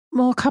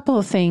 Well, a couple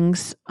of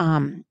things.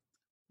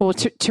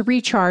 To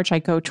recharge, I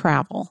go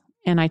travel,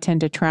 and I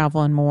tend to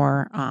travel in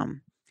more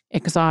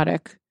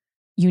exotic,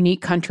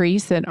 unique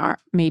countries that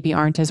maybe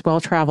aren't as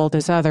well traveled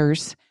as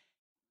others,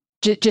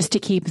 just to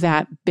keep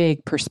that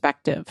big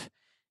perspective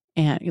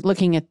and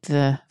looking at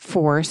the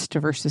forest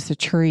versus the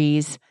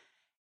trees.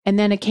 And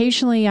then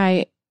occasionally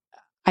I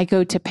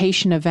go to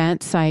patient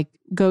events. I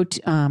go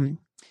to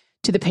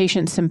the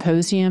patient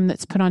symposium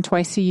that's put on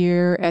twice a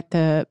year at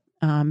the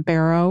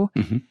Barrow.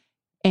 Mm-hmm.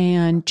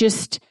 And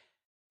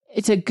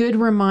it's a good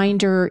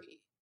reminder,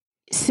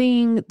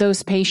 seeing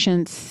those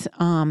patients'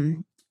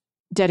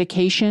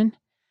 dedication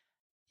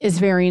is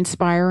very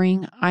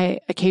inspiring. I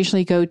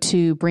occasionally go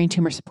to brain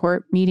tumor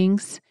support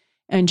meetings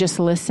and just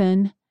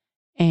listen,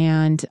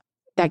 and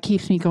that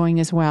keeps me going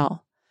as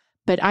well.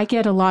 But I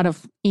get a lot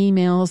of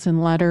emails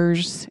and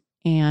letters,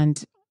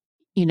 and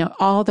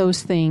all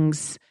those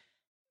things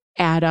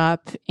add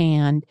up,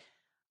 and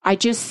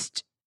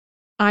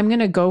I'm going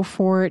to go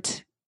for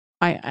it.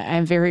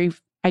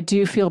 I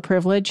do feel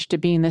privileged to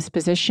be in this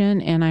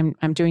position, and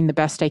I'm doing the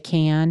best I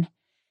can.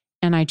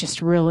 And I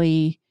just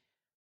really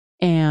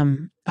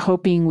am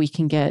hoping we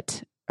can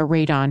get a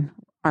rate on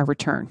our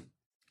return.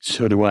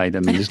 So do I. I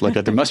mean, it's like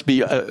that. There must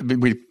be,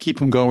 we keep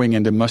them going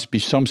and there must be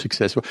some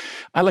success. Well,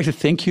 I'd like to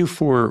thank you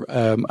for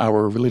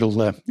our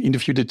little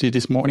interview that did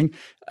this morning.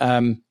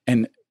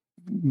 And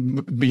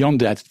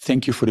beyond that,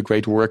 thank you for the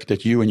great work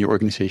that you and your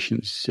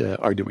organizations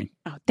are doing.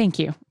 Oh, thank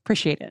you.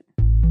 Appreciate it.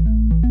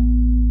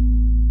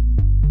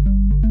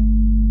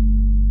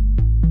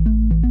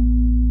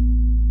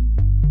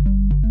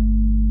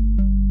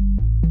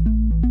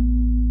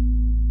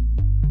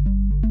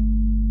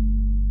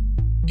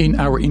 In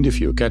our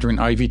interview, Catherine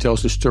Ivy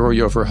tells the story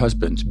of her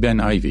husband, Ben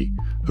Ivy,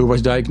 who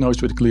was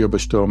diagnosed with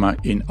glioblastoma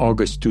in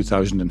August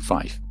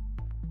 2005.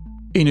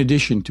 In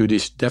addition to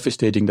this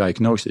devastating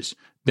diagnosis,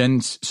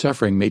 Ben's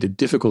suffering made a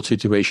difficult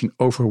situation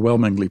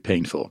overwhelmingly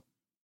painful.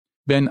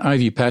 Ben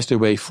Ivy passed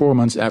away 4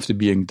 months after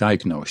being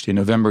diagnosed in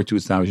November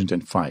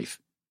 2005.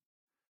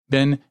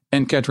 Ben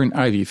and Catherine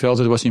Ivy felt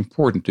it was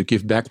important to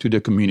give back to the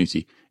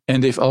community,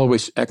 and they've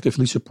always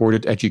actively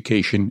supported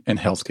education and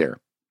healthcare.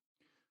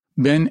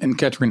 Ben and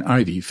Catherine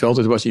Ivy felt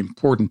it was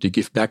important to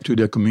give back to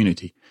their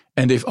community,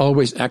 and they've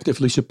always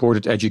actively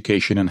supported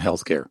education and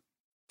healthcare.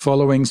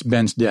 Following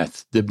Ben's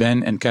death, the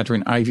Ben and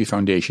Catherine Ivy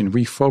Foundation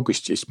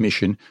refocused its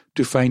mission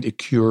to find a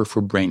cure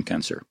for brain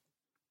cancer.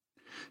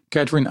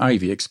 Catherine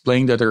Ivy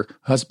explained that her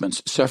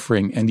husband's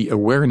suffering and the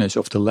awareness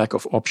of the lack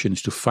of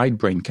options to fight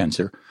brain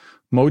cancer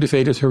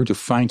motivated her to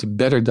find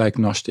better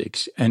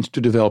diagnostics and to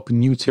develop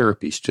new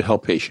therapies to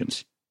help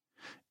patients.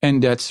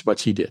 And that's what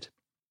she did.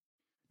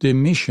 The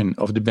mission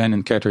of the Ben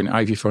and Catherine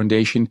Ivy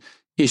Foundation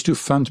is to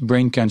fund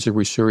brain cancer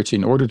research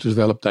in order to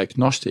develop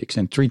diagnostics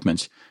and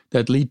treatments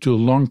that lead to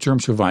long-term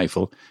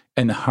survival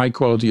and a high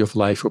quality of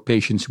life for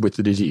patients with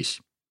the disease.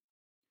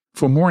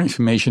 For more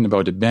information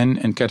about the Ben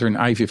and Catherine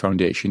Ivy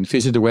Foundation,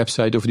 visit the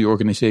website of the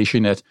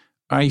organization at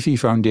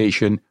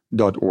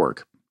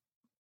ivyfoundation.org.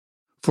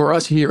 For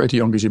us here at the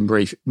Oncogene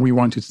Brief, we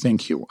want to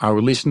thank you,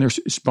 our listeners,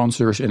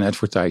 sponsors and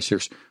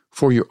advertisers,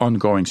 for your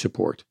ongoing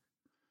support.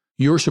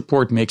 Your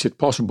support makes it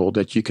possible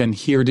that you can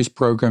hear this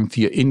program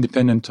via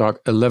Independent Talk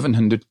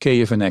 1100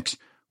 KFNX,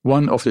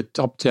 one of the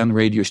top 10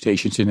 radio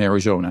stations in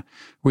Arizona,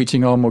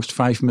 reaching almost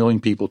 5 million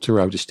people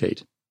throughout the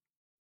state.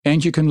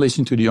 And you can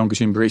listen to the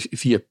Oncogene Brief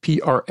via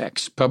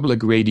PRX,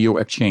 Public Radio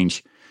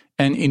Exchange,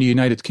 and in the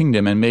United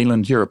Kingdom and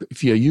mainland Europe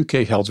via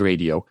UK Health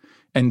Radio,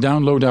 and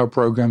download our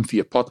program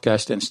via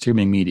podcast and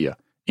streaming media,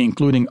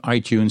 including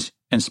iTunes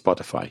and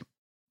Spotify.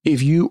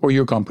 If you or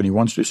your company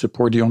wants to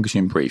support the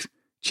Oncogene Brief,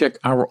 check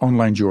our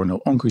online journal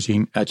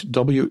Oncogene at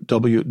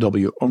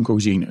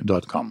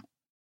www.oncogene.com.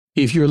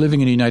 If you're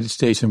living in the United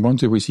States and want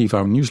to receive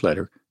our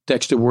newsletter,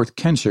 text the word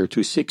cancer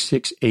to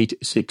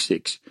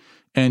 66866,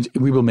 and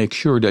we will make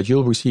sure that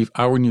you'll receive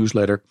our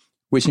newsletter,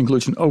 which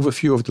includes an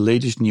overview of the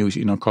latest news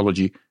in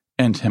oncology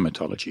and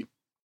hematology.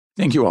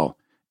 Thank you all,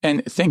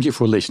 and thank you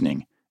for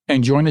listening.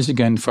 And join us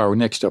again for our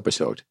next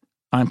episode.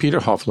 I'm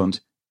Peter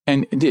Hofland,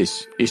 and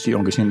this is the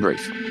Oncogene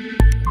Brief.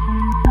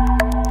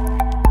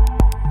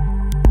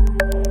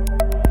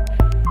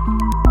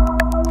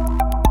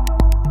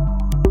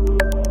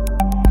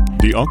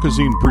 The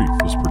Oncogene Brief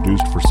is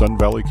produced for Sun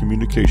Valley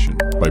Communication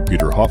by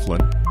Peter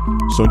Hofland,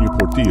 Sonia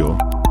Portillo,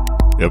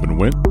 Evan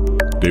Wendt,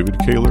 David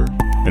Kaler,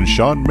 and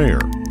Sean Mayer,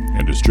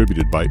 and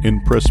distributed by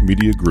InPress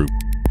Media Group.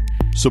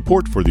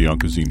 Support for the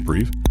Oncogene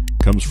Brief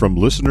comes from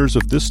listeners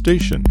of this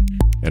station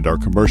and our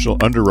commercial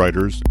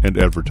underwriters and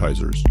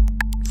advertisers.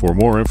 For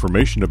more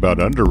information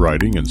about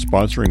underwriting and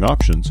sponsoring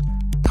options,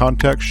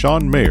 contact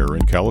Sean Mayer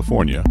in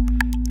California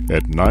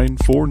at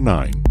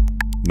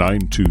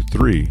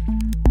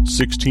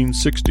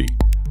 949-923-1660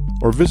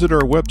 or visit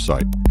our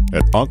website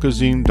at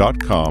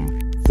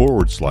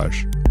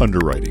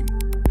oncogene.com/underwriting.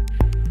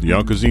 The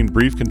Oncogene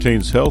Brief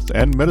contains health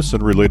and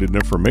medicine-related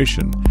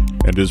information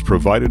and is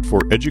provided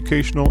for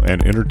educational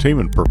and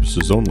entertainment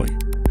purposes only.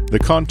 The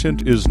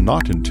content is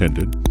not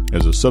intended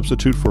as a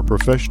substitute for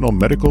professional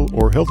medical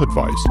or health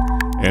advice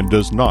and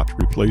does not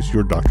replace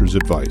your doctor's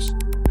advice.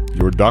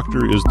 Your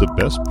doctor is the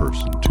best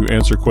person to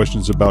answer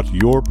questions about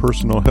your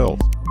personal health.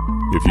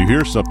 If you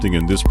hear something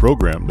in this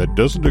program that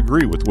doesn't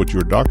agree with what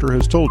your doctor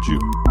has told you,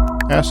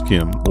 ask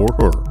him or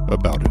her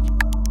about it.